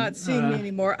problem. not seeing me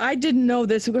anymore. I didn't know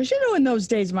this. Of course, you know, in those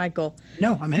days, Michael.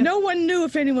 No, I'm here. No one knew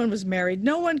if anyone was married.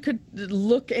 No one could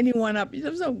look anyone up.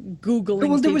 There was no Googling.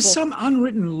 Well, there was people. some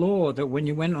unwritten law that when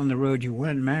you went on the road, you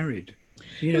weren't married.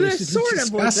 You know, Well, this there is sort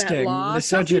of was that disgusting, law.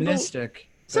 misogynistic.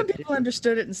 Some people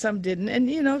understood it and some didn't. And,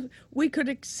 you know, we could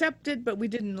accept it, but we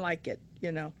didn't like it,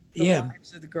 you know, the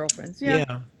wives of the girlfriends.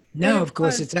 Yeah. Now, of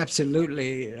course, it's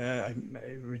absolutely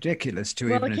ridiculous to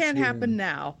even Well, it can't assume. happen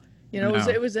now. You know, No.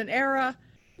 it was an era,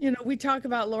 you know, we talk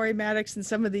about Laurie Maddox and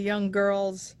some of the young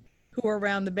girls who were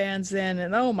around the bands then,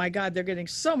 and oh my God, they're getting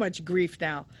so much grief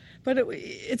now. But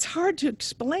it's hard to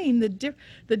explain the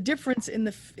difference in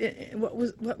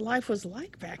what life was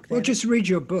like back then. Well, just read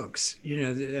your books, you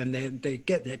know, and they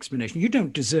get the explanation. You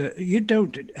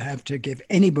don't have to give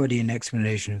anybody an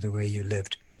explanation of the way you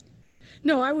lived.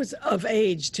 No, I was of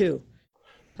age too.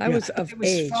 I was of it was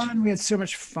age. fun. We had so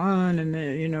much fun, and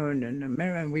you know, in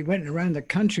America, we went around the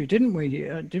country, didn't we?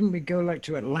 Didn't we go like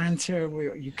to Atlanta?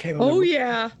 You came. On Oh the,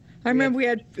 yeah, I remember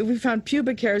we found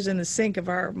pubic hairs in the sink of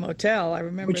our motel. I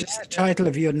remember which is the title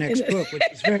of your next book, which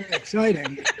is very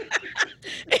exciting.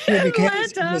 Pubic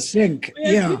hairs in the sink.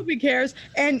 We had pubic hairs,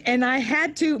 and I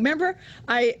had to remember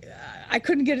I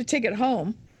couldn't get a ticket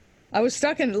home. I was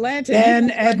stuck in Atlanta. Ben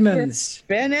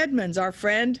Edmonds, our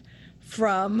friend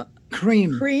from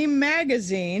Cream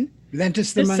magazine, lent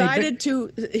us the money.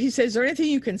 He said, is there anything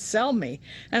you can sell me?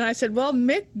 And I said, well,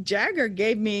 Mick Jagger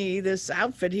gave me this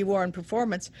outfit he wore in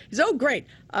performance. He said, oh, great.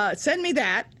 Send me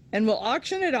that and we'll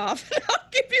auction it off. And I'll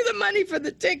give you the money for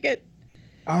the ticket.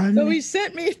 So he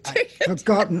sent me a ticket. I've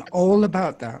forgotten all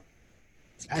about that.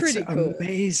 That's pretty cool.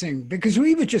 Amazing, because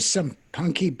we were just some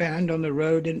punky band on the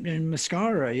road in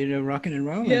Mascara, you know, rocking and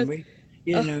rolling. Yes. We,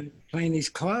 you know, playing these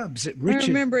clubs at Richard. I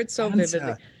remember it so Danza.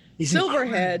 vividly. He's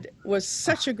Silverhead was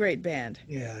such a great band.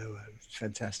 Yeah, it was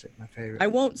fantastic. My favorite. I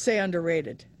won't say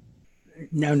underrated.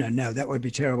 No, that would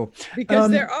be terrible. Because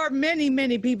there are many,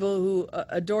 many people who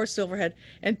adore Silverhead,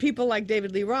 and people like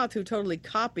David Lee Roth who totally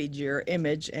copied your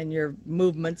image and your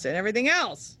movements and everything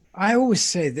else. I always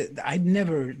say that I'd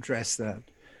never address that.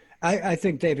 I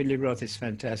think David Lee Roth is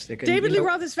fantastic. And, David Lee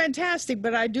Roth is fantastic,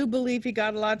 but I do believe he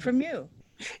got a lot from you.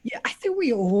 Yeah, I think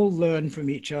we all learn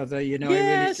from each other, you know.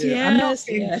 Yes, I really do. I'm not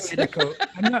being yes. political.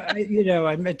 I'm not, you know,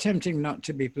 I'm attempting not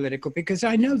to be political because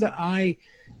I know that I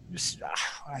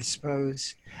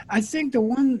suppose, I think the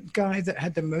one guy that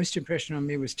had the most impression on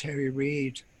me was Terry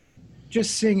Reid.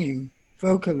 Just singing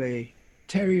vocally,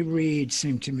 Terry Reid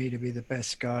seemed to me to be the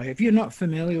best guy. If you're not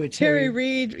familiar with Terry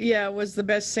Reid, yeah, was the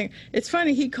best singer. It's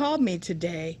funny, he called me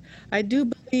today. I do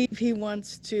believe he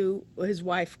wants to, his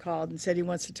wife called and said he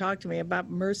wants to talk to me about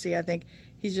Mercy. I think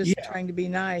he's just trying to be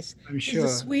nice. I'm sure.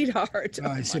 He's a sweetheart. Oh,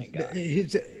 my God.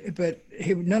 But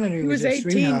he not only He was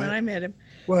 18 when I met him.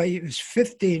 Well, he was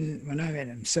 15 when I met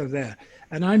him, so there.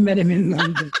 And I met him in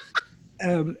London.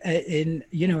 In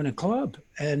a club,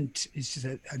 and he's just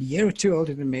a year or two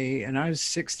older than me, and I was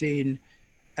 16,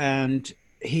 and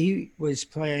he was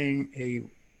playing a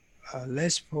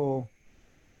Les Paul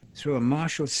through a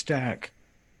Marshall stack,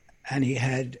 and he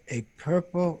had a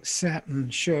purple satin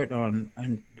shirt on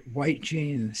and white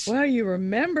jeans. Wow, you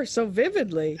remember so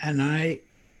vividly. And I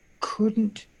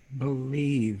couldn't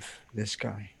believe this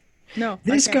guy. No,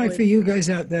 this guy, for you guys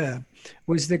out there,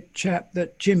 was the chap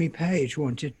that Jimmy Page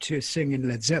wanted to sing in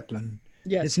Led Zeppelin.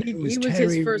 Yes, he was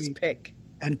Terry his first Reid. pick.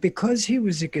 And because he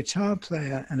was a guitar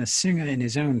player and a singer in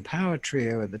his own power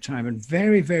trio at the time, and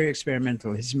very, very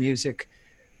experimental, his music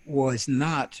was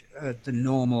not the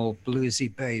normal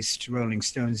bluesy-based Rolling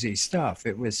Stonesy stuff.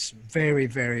 It was very,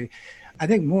 very, I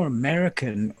think, more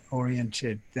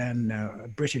American-oriented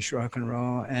than British rock and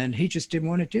roll. And he just didn't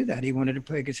want to do that. He wanted to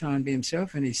play guitar and be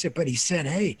himself. And he said,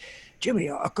 hey, Jimmy,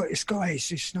 I've got this guy.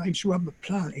 His name's Robert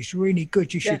Plant. He's really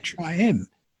good. You should try him.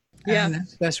 Yeah. And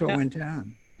that's what went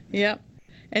down. Yeah.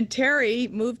 And Terry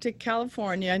moved to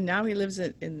California. And now he lives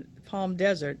in Palm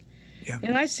Desert. Yeah.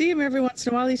 And I see him every once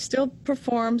in a while. He still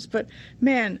performs. But,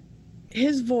 man,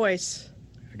 His voice,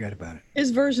 Forget about it.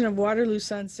 his version of Waterloo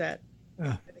Sunset, Oh.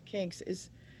 by the Kinks, is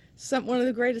one of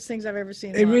the greatest things I've ever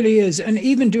seen. It live. really is. And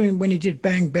even doing when he did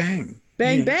Bang Bang.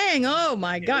 Bang you know, Bang. Oh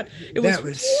my God. It was, that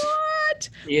was- what?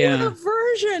 Yeah. What a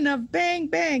version of Bang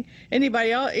Bang.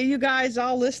 Anybody else, you guys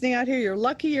all listening out here, you're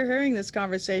lucky you're hearing this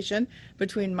conversation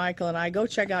between Michael and I. Go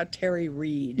check out Terry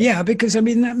Reid. Yeah, because I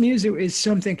mean, that music is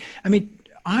something. I mean,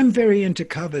 I'm very into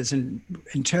covers and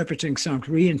interpreting songs,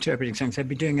 reinterpreting songs. I've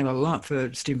been doing it a lot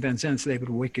for Steve Van Zandt's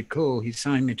label, Wicked Cool. He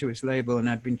signed me to his label, and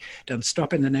I've been done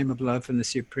Stop in the Name of Love from the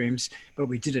Supremes, but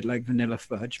we did it like Vanilla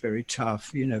Fudge, very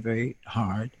tough, very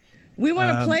hard. We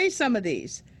want to play some of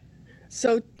these.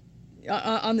 So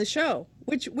on the show,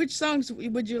 which songs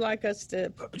would you like us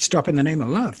to? Stop in the Name of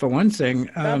Love, for one thing.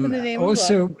 in the Name of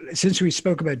also, since we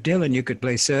spoke about Dylan, you could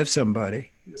play Serve Somebody.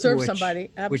 Serve Somebody,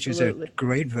 absolutely. Which is a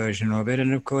great version of it.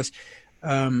 And of course,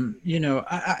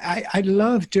 I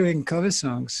love doing cover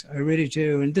songs. I really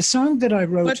do. And the song that I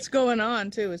wrote... What's Going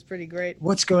On, too, is pretty great.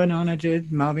 What's Going On, I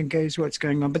did. Marvin Gaye's What's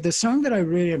Going On. But the song that I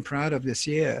really am proud of this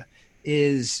year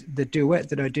is the duet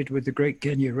that I did with the great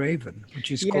Kenya Raven, which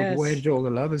is called Where Did All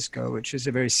the Lovers Go, which is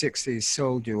a very 60s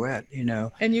soul duet,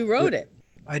 And you wrote it.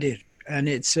 I did. And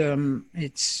it's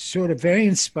sort of very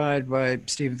inspired by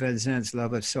Stephen Van Zandt's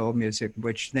love of soul music,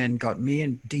 which then got me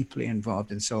deeply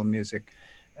involved in soul music.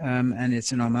 And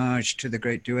it's an homage to the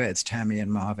great duets, Tammy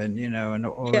and Marvin, and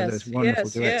all of those wonderful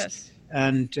duets. Yes.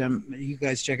 And you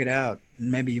guys check it out.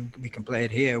 Maybe we can play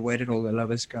it here. Where Did All the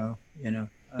Lovers Go?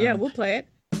 Yeah, we'll play it.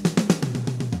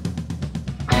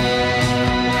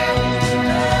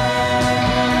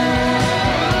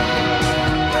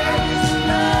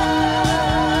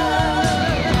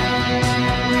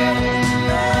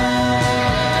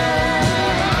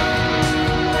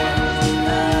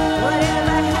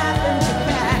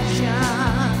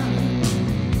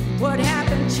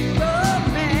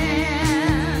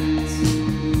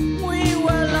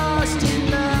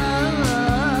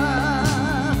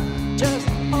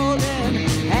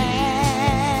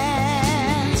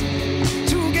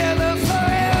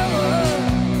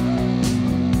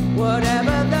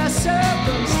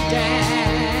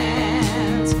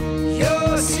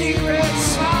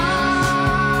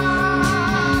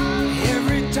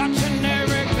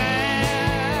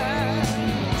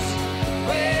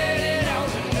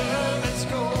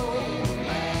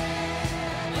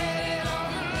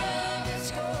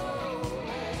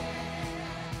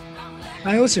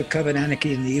 I also covered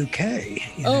Anarchy in the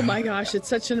UK. Oh my gosh, it's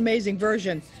such an amazing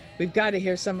version. We've got to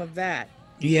hear some of that.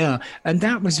 Yeah, and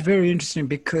that was very interesting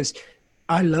because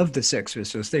I love the Sex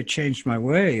Pistols. They changed my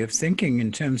way of thinking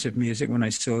in terms of music when I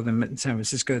saw them at San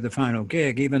Francisco, the final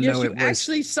gig, even though it was... Yes, you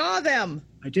actually saw them.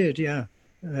 I did, yeah,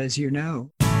 as you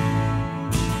know.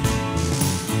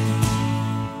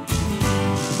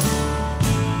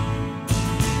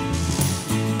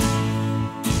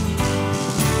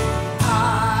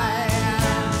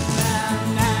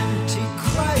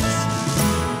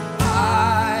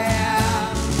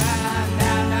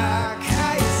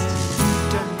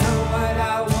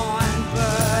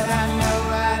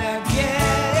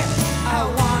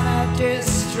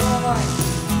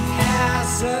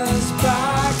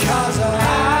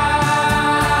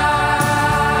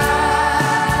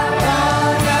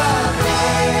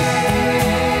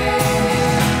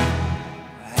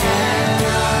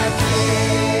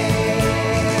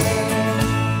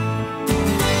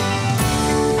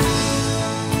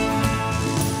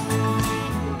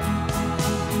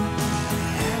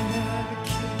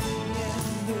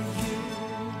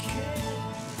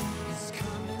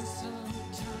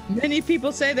 Many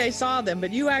people say they saw them,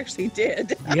 but you actually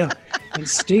did. Yeah, and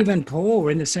Steve and Paul were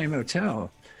in the same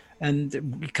hotel,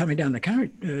 and coming down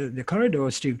the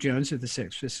corridor, Steve Jones of the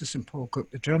Sex Pistols and Paul Cook,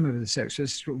 the drummer of the Sex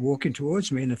Pistols, were walking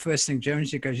towards me, and the first thing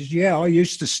Jones did goes, "Yeah, I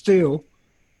used to steal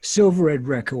Silverhead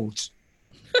records."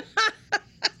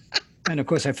 And of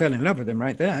course, I fell in love with him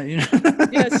right there.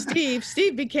 Yeah,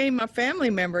 Steve became a family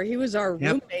member. He was our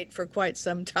roommate for quite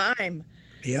some time.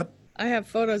 Yep. I have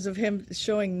photos of him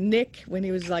showing Nick when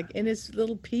he was like in his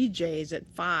little PJs at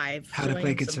 5. How to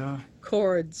play guitar.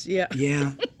 Chords, yeah.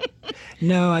 Yeah.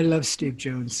 No, I love Steve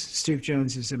Jones. Steve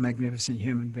Jones is a magnificent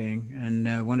human being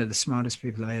and one of the smartest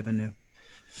people I ever knew.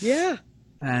 Yeah.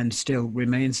 And still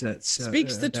remains that.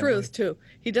 Speaks the truth, too.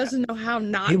 He doesn't know how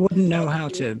not. He wouldn't know how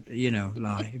to,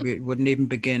 lie. It wouldn't even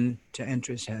begin to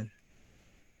enter his head.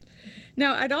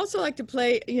 Now, I'd also like to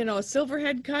play, a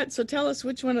Silverhead cut. So tell us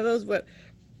which one of those,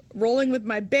 Rolling with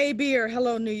My Baby or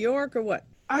Hello New York or what?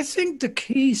 I think the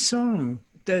key song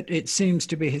that it seems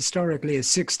to be historically as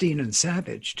 16 and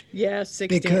Savaged. Yeah,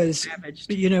 16 Because,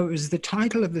 Savaged. you know, it was the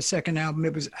title of the second album.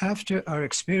 It was after our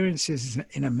experiences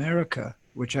in America,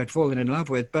 which I'd fallen in love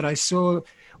with, but I saw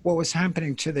what was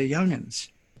happening to the youngins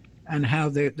and how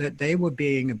that they were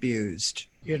being abused,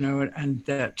 you know, and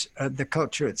that the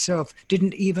culture itself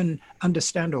didn't even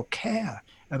understand or care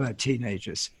about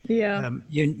teenagers. Yeah.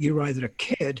 You're either a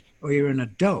kid or you're an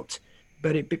adult.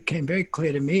 But it became very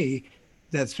clear to me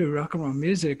that through rock and roll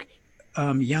music,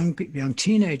 young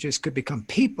teenagers could become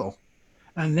people.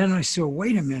 And then I saw,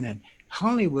 wait a minute,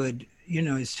 Hollywood, you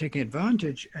know, is taking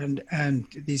advantage, and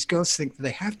these girls think that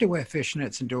they have to wear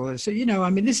fishnets and do all this. So, you know, I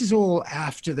mean, this is all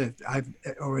after I've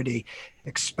already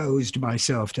exposed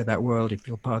myself to that world, if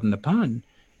you'll pardon the pun.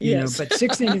 You Yes. know, but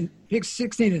 16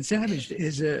 and Savage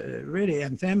is really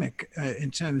anthemic in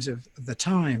terms of the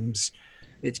times.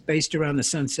 It's based around the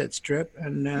Sunset Strip,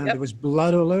 and there was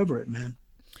blood all over it, man.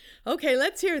 Okay,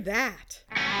 let's hear that.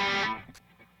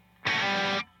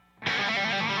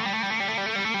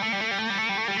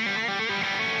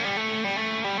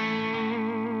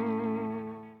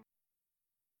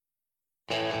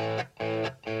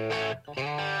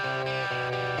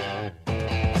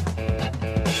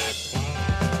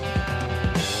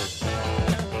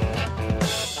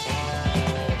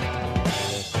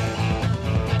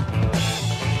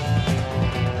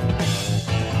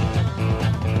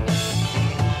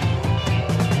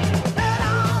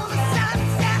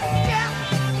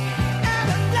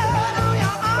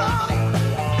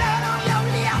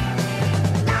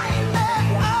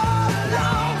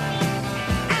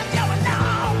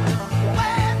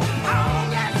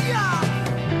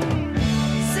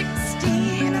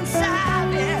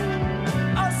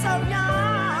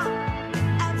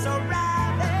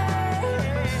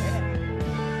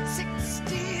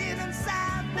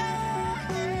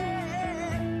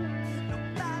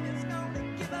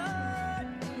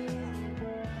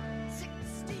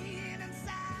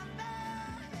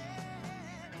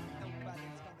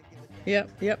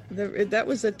 Yep. That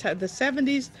was the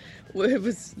 70s. It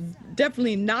was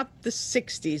definitely not the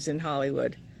 60s in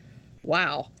Hollywood.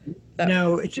 Wow.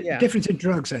 No, it's a difference in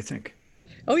drugs, I think.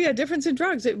 Oh, yeah, difference in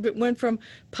drugs. It went from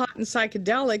pot and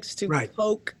psychedelics to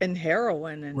coke and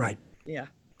heroin. And, yeah.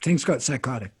 Things got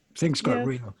psychotic. Things got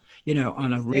real, you know,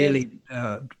 on a really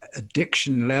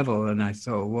addiction level. And I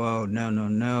thought, whoa,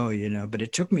 no, you know, but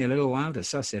it took me a little while to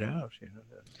suss it out, you know.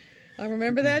 I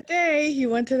remember that day. You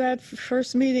went to that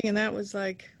first meeting, and that was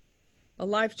like a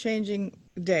life-changing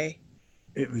day.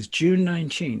 It was June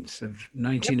 19th of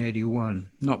 1981.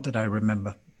 Not that I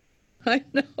remember. I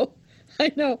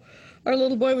know. Our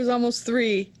little boy was almost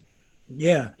 3.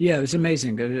 Yeah, it was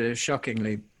amazing.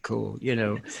 Shockingly cool, you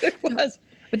know. It was.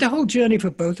 But the whole journey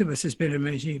for both of us has been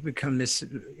amazing. You've become this,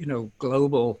 you know,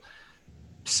 global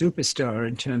superstar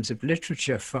in terms of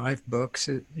literature, 5 books,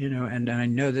 you know, and I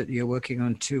know that you're working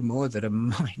on 2 more that are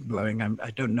mind-blowing. I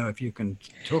don't know if you can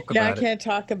talk about it. Yeah, I can't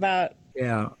talk about.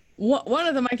 Yeah. One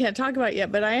of them I can't talk about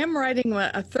yet, but I am writing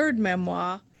a 3rd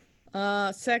memoir,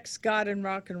 Sex, God, and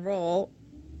Rock and Roll,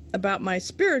 about my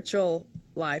spiritual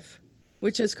life,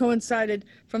 which has coincided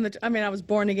from I was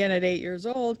born again at 8 years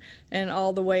old, and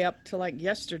all the way up to like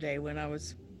yesterday when I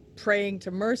was praying to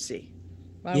Mercy.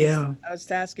 I was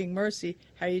asking Mercy,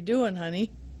 how you doing,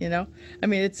 honey? You know, I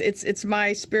mean, it's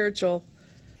my spiritual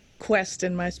quest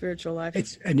in my spiritual life.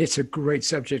 It's a great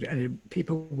subject, and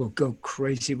people will go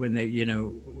crazy when they, you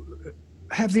know,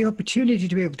 have the opportunity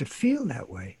to be able to feel that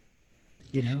way,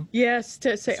 you know. Yes,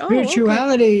 to say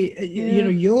spirituality. You know,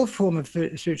 your form of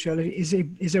spirituality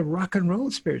is a rock and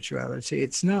roll spirituality.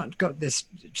 It's not got this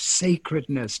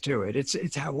sacredness to it.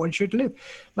 It's how one should live.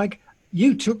 Like,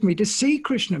 you took me to see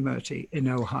Krishnamurti in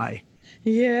Ojai.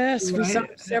 Yes,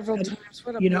 right? Several times.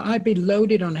 You know, I'd be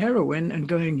loaded on heroin and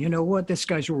going, you know what, this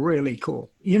guy's really cool.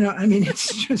 You know, I mean,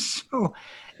 it's just so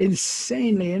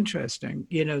insanely interesting,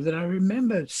 you know, that I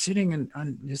remember sitting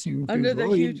and listening to under the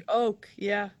huge oak.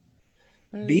 Yeah.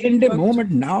 Be in the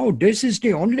moment now. This is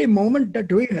the only moment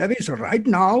that we have is right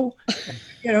now.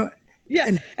 You know. Yeah,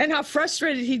 and how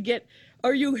frustrated he'd get.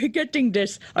 Are you getting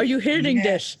this? Are you hitting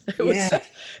this?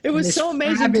 It was so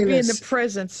amazing to be in the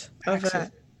presence of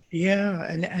that. Yeah,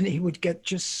 and he would get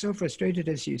just so frustrated,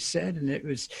 as you said, and it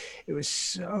was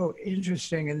so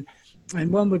interesting,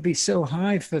 and one would be so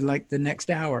high for like the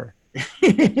next hour.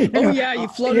 You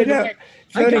floated away.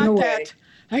 Floating away.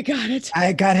 I got it,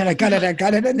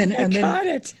 and then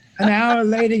it. An hour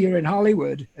later you're in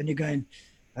Hollywood, and you're going,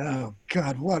 oh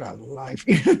God, what a life.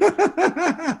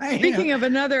 Speaking of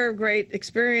another great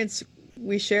experience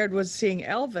we shared was seeing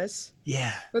Elvis.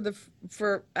 Yeah.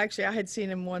 Actually I had seen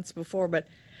him once before, but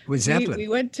With Zeppelin. We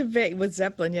went to Vegas with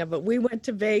Zeppelin, yeah, but we went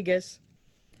to Vegas.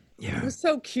 It Yeah. was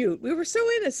so cute. We were so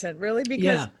innocent, really, because,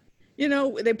 Yeah. you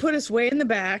know, they put us way in the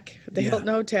back, the Yeah. Hilton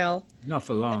Hotel, Not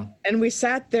for long. and we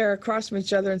sat there across from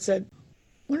each other and said,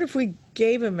 wonder if we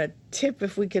gave him a tip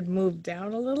if we could move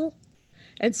down a little.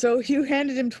 And so you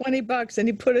handed him $20 and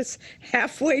he put us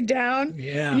halfway down.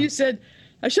 Yeah. And you said,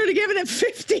 I should have given him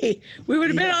 50. We would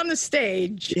have been on the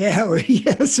stage. Yeah,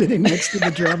 sitting next to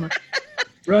the drummer.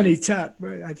 Ronnie Tutt,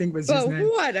 I think was his But name.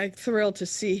 what a thrill to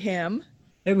see him.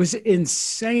 It was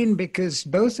insane because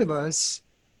both of us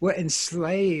were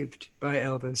enslaved by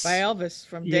Elvis. By Elvis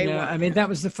from You day know, one. I mean, that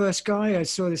was the first guy. I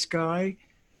saw this guy.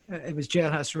 It was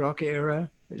Jailhouse Rock era.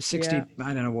 60, Yeah.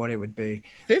 I don't know what it would be.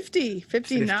 50,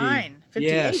 59,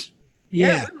 58. Yes. Yeah,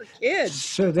 Yeah. we were kids.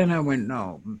 So then I went,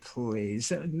 no,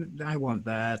 please. I want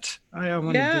that. I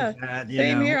want Yeah, to do that. You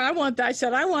same know? here. I want that. I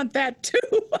said, I want that too.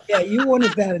 Yeah, you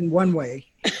wanted that in one way.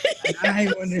 And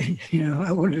I wanted,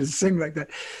 I wanted to sing like that,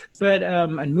 but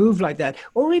and move like that,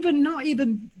 or even not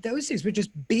even those things, but just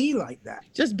be like that.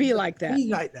 Just be like that. Be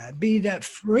like that. Be that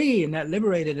free and that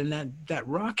liberated and that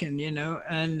rocking,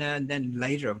 And then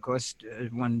later, of course,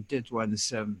 one did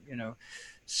one's,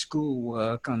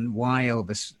 schoolwork on why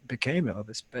Elvis became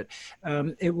Elvis. But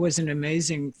it was an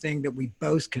amazing thing that we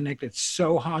both connected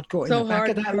so hardcore So in the back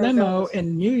of that hardcore, limo Elvis.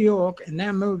 in New York in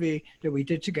that movie that we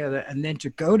did together, and then to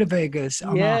go to Vegas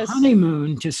on Yes. our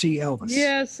honeymoon to see Elvis.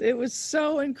 Yes, it was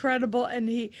so incredible. And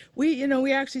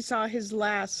we actually saw his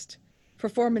last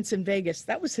performance in Vegas.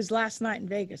 That was his last night in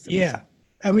Vegas. It was- Yeah.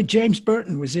 I mean, James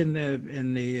Burton was in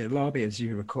the lobby, as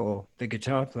you recall, the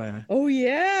guitar player. Oh,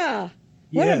 yeah.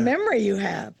 What Yeah. a memory you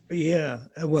have. Yeah.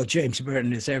 Well, James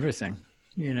Burton is everything.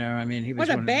 I mean, he was What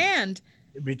a one of band.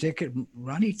 the ridiculous.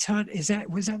 Ronnie Tutt,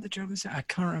 was that the drummer? I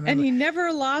can't remember. And he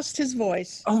never lost his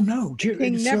voice. Oh no! He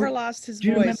never lost his do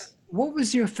you remember- voice. What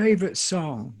was your favorite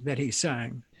song that he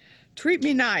sang? Treat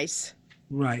Me Nice.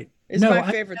 Right. Is my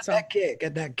favorite song. At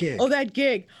that gig. Oh, that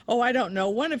gig. Oh, I don't know.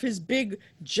 One of his big,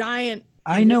 giant.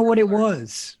 I know what it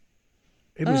was.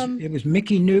 It was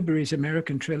Mickey Newbury's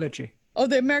American Trilogy. Oh,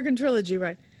 the American Trilogy,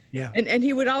 right. Yeah. And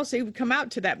he would come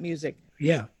out to that music.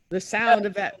 Yeah. The sound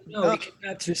of that. No, he came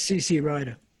out to CC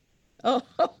Rider. Oh,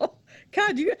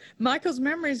 God, Michael's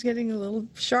memory is getting a little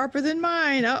sharper than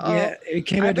mine. Uh-oh. Yeah, it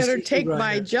came I out to better CC take my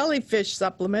Rider. jellyfish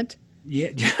supplement.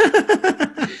 Yeah.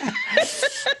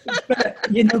 But,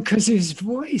 because his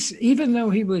voice, even though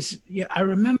he was, I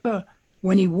remember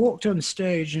when he walked on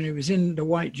stage and he was in the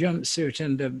white jumpsuit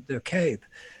and the cape,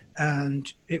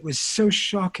 and it was so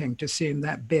shocking to see him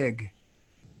that big,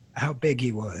 how big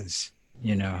he was,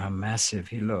 how massive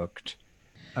he looked.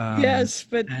 Yes,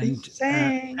 but he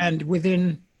sang. And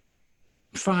within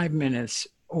 5 minutes,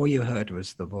 all you heard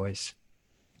was the voice.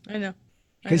 I know.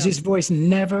 Because his voice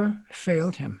never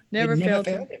failed him. Never It failed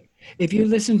him. If you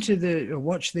listen to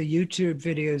watch the YouTube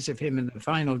videos of him in the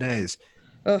final days,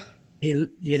 Ugh. he,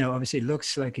 obviously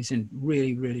looks like he's in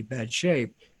really, really bad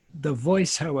shape. The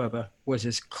voice, however, was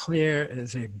as clear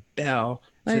as a bell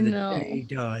I to the know. day he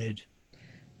died.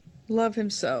 Love him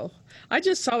so. I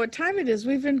just saw what time it is.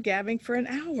 We've been gabbing for an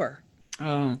hour.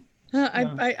 Oh,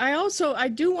 I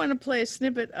do want to play a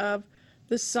snippet of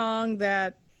the song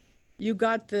that you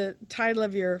got the title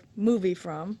of your movie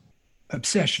from.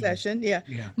 Obsession. Obsession, yeah.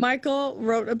 Yeah. Michael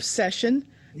wrote Obsession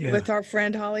Yeah. with our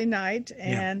friend Holly Knight,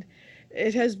 and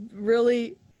it has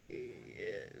really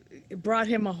brought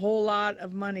him a whole lot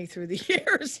of money through the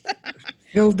years.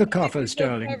 Filled the coffers, People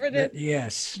darling. covered it.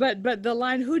 Yes. But the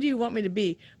line "Who do you want me to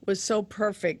be?" was so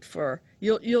perfect for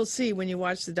you'll see when you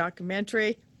watch the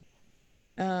documentary.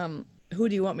 Who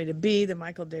do you want me to be? The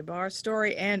Michael Des Barres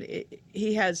story, and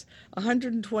he has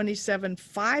 127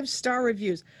 5-star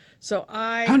reviews. So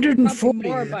I 140 probably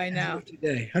more by now.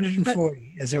 today.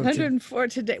 140 as of today. 104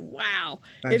 today. Wow,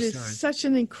 5 it is stars. such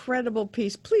an incredible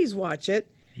piece. Please watch it.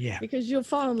 Yeah. Because you'll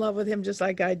fall in love with him just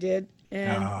like I did.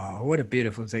 And Oh, what a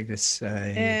beautiful thing to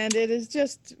say. and it is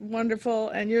just wonderful,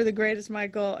 and you're the greatest,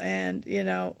 Michael. And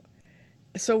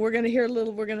so we're gonna hear a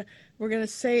little. We're gonna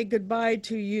say goodbye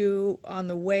to you on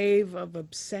the wave of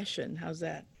obsession. How's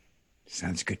that?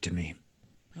 Sounds good to me.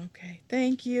 Okay,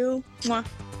 thank you. Mwah.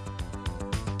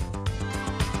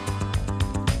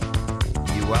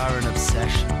 You are an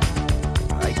obsession.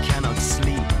 I cannot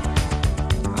sleep.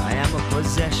 I am a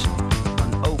possession,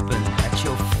 unopened at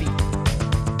your feet.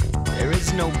 There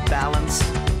is no balance,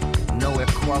 no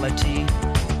equality.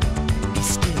 Be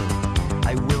still.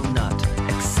 I will not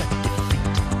accept defeat.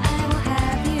 I will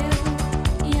have you,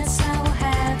 yes I will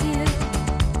have you.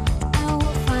 I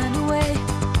will find a way,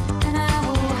 and I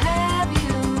will have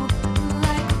you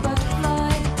like a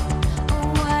butterfly, a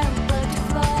wild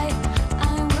butterfly.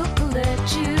 I will collect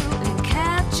you.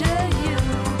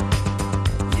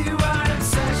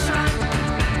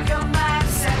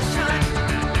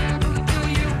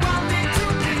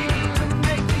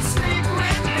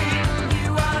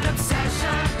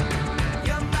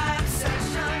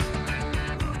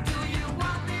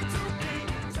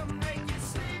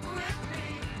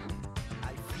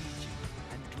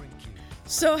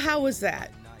 So how was that?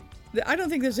 I don't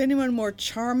think there's anyone more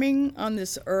charming on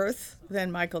this earth than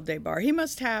Marquis Des Barres. He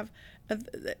must have,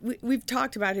 we've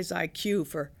talked about his IQ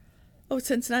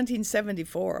since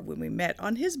 1974 when we met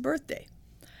on his birthday,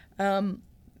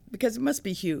 because it must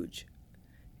be huge.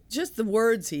 Just the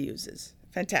words he uses,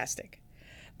 fantastic.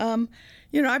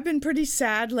 I've been pretty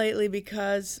sad lately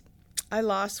because I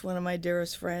lost one of my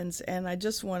dearest friends, and I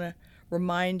just want to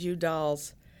remind you,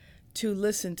 dolls, to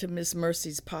listen to Miss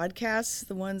Mercy's podcasts,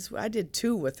 the ones I did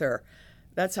 2 with her.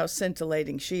 That's how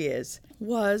scintillating she is.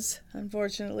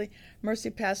 Unfortunately. Mercy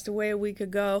passed away a week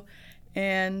ago,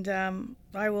 and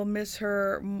I will miss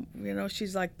her.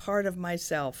 She's like part of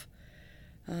myself.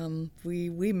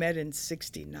 We met in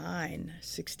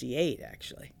 68,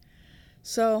 actually.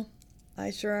 So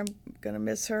I sure am going to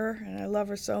miss her, and I love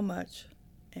her so much.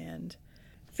 And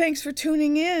thanks for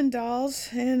tuning in, dolls,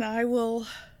 and I will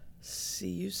see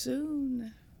you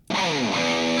soon.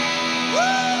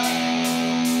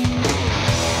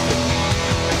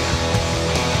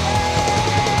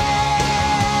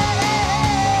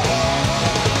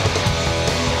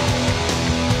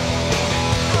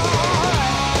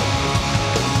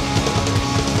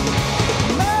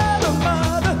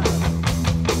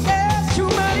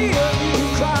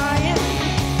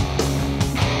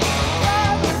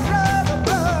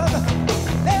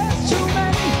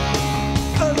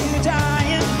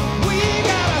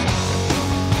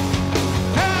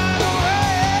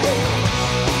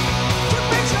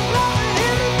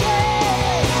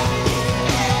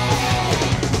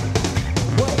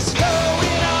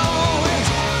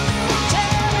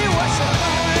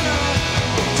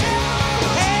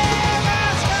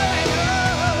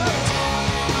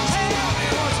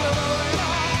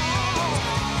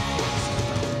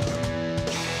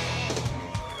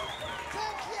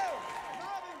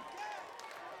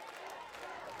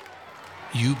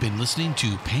 You've been listening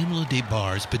to Pamela Des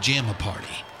Barres' Pajama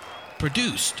Party,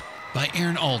 produced by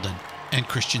Aaron Alden and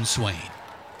Christian Swain.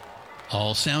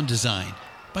 All sound design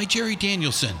by Jerry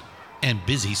Danielson and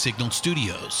Busy Signal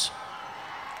Studios.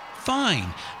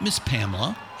 Find Miss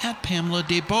Pamela at Pamela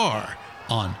Des Barres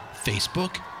on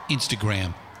Facebook,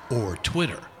 Instagram, or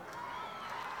Twitter.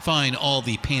 Find all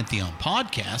the Pantheon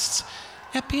podcasts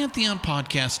at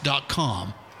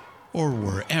pantheonpodcast.com or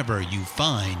wherever you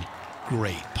find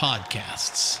great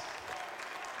podcasts.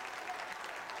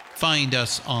 Find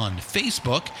us on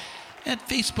Facebook at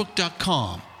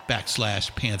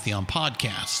facebook.com/Pantheon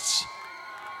Podcasts.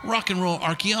 Rock and Roll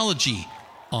Archaeology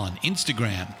on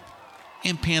Instagram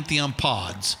and Pantheon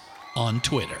Pods on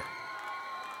Twitter.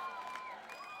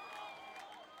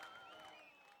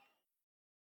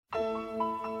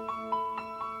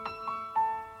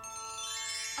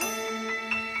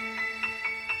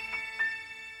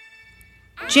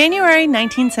 January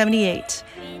 1978.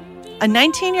 A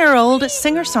 19-year-old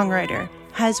singer-songwriter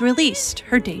has released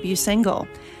her debut single.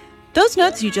 Those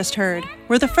notes you just heard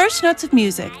were the first notes of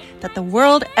music that the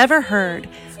world ever heard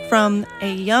from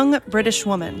a young British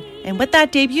woman. And with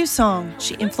that debut song,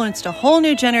 she influenced a whole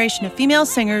new generation of female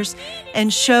singers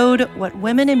and showed what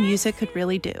women in music could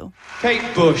really do.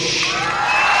 Kate Bush.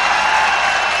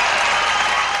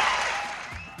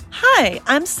 Hi,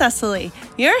 I'm Cecily,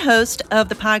 your host of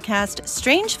the podcast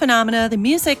Strange Phenomena, the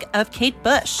Music of Kate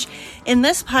Bush. In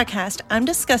this podcast, I'm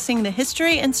discussing the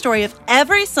history and story of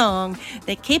every song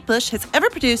that Kate Bush has ever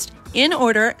produced in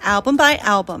order, album by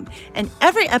album. And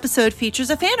every episode features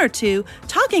a fan or two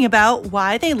talking about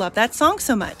why they love that song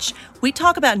so much. We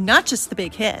talk about not just the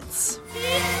big hits.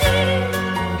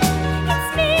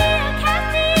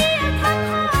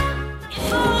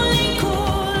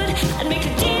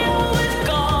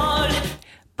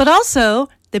 But also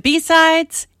the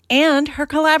B-sides and her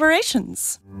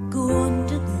collaborations. Go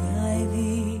under the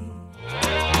ivy.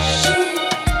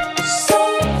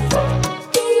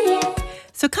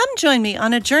 So come join me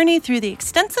on a journey through the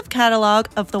extensive catalog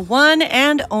of the one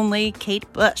and only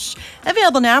Kate Bush.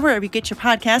 Available now wherever you get your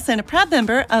podcasts and a proud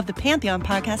member of the Pantheon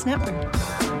Podcast Network.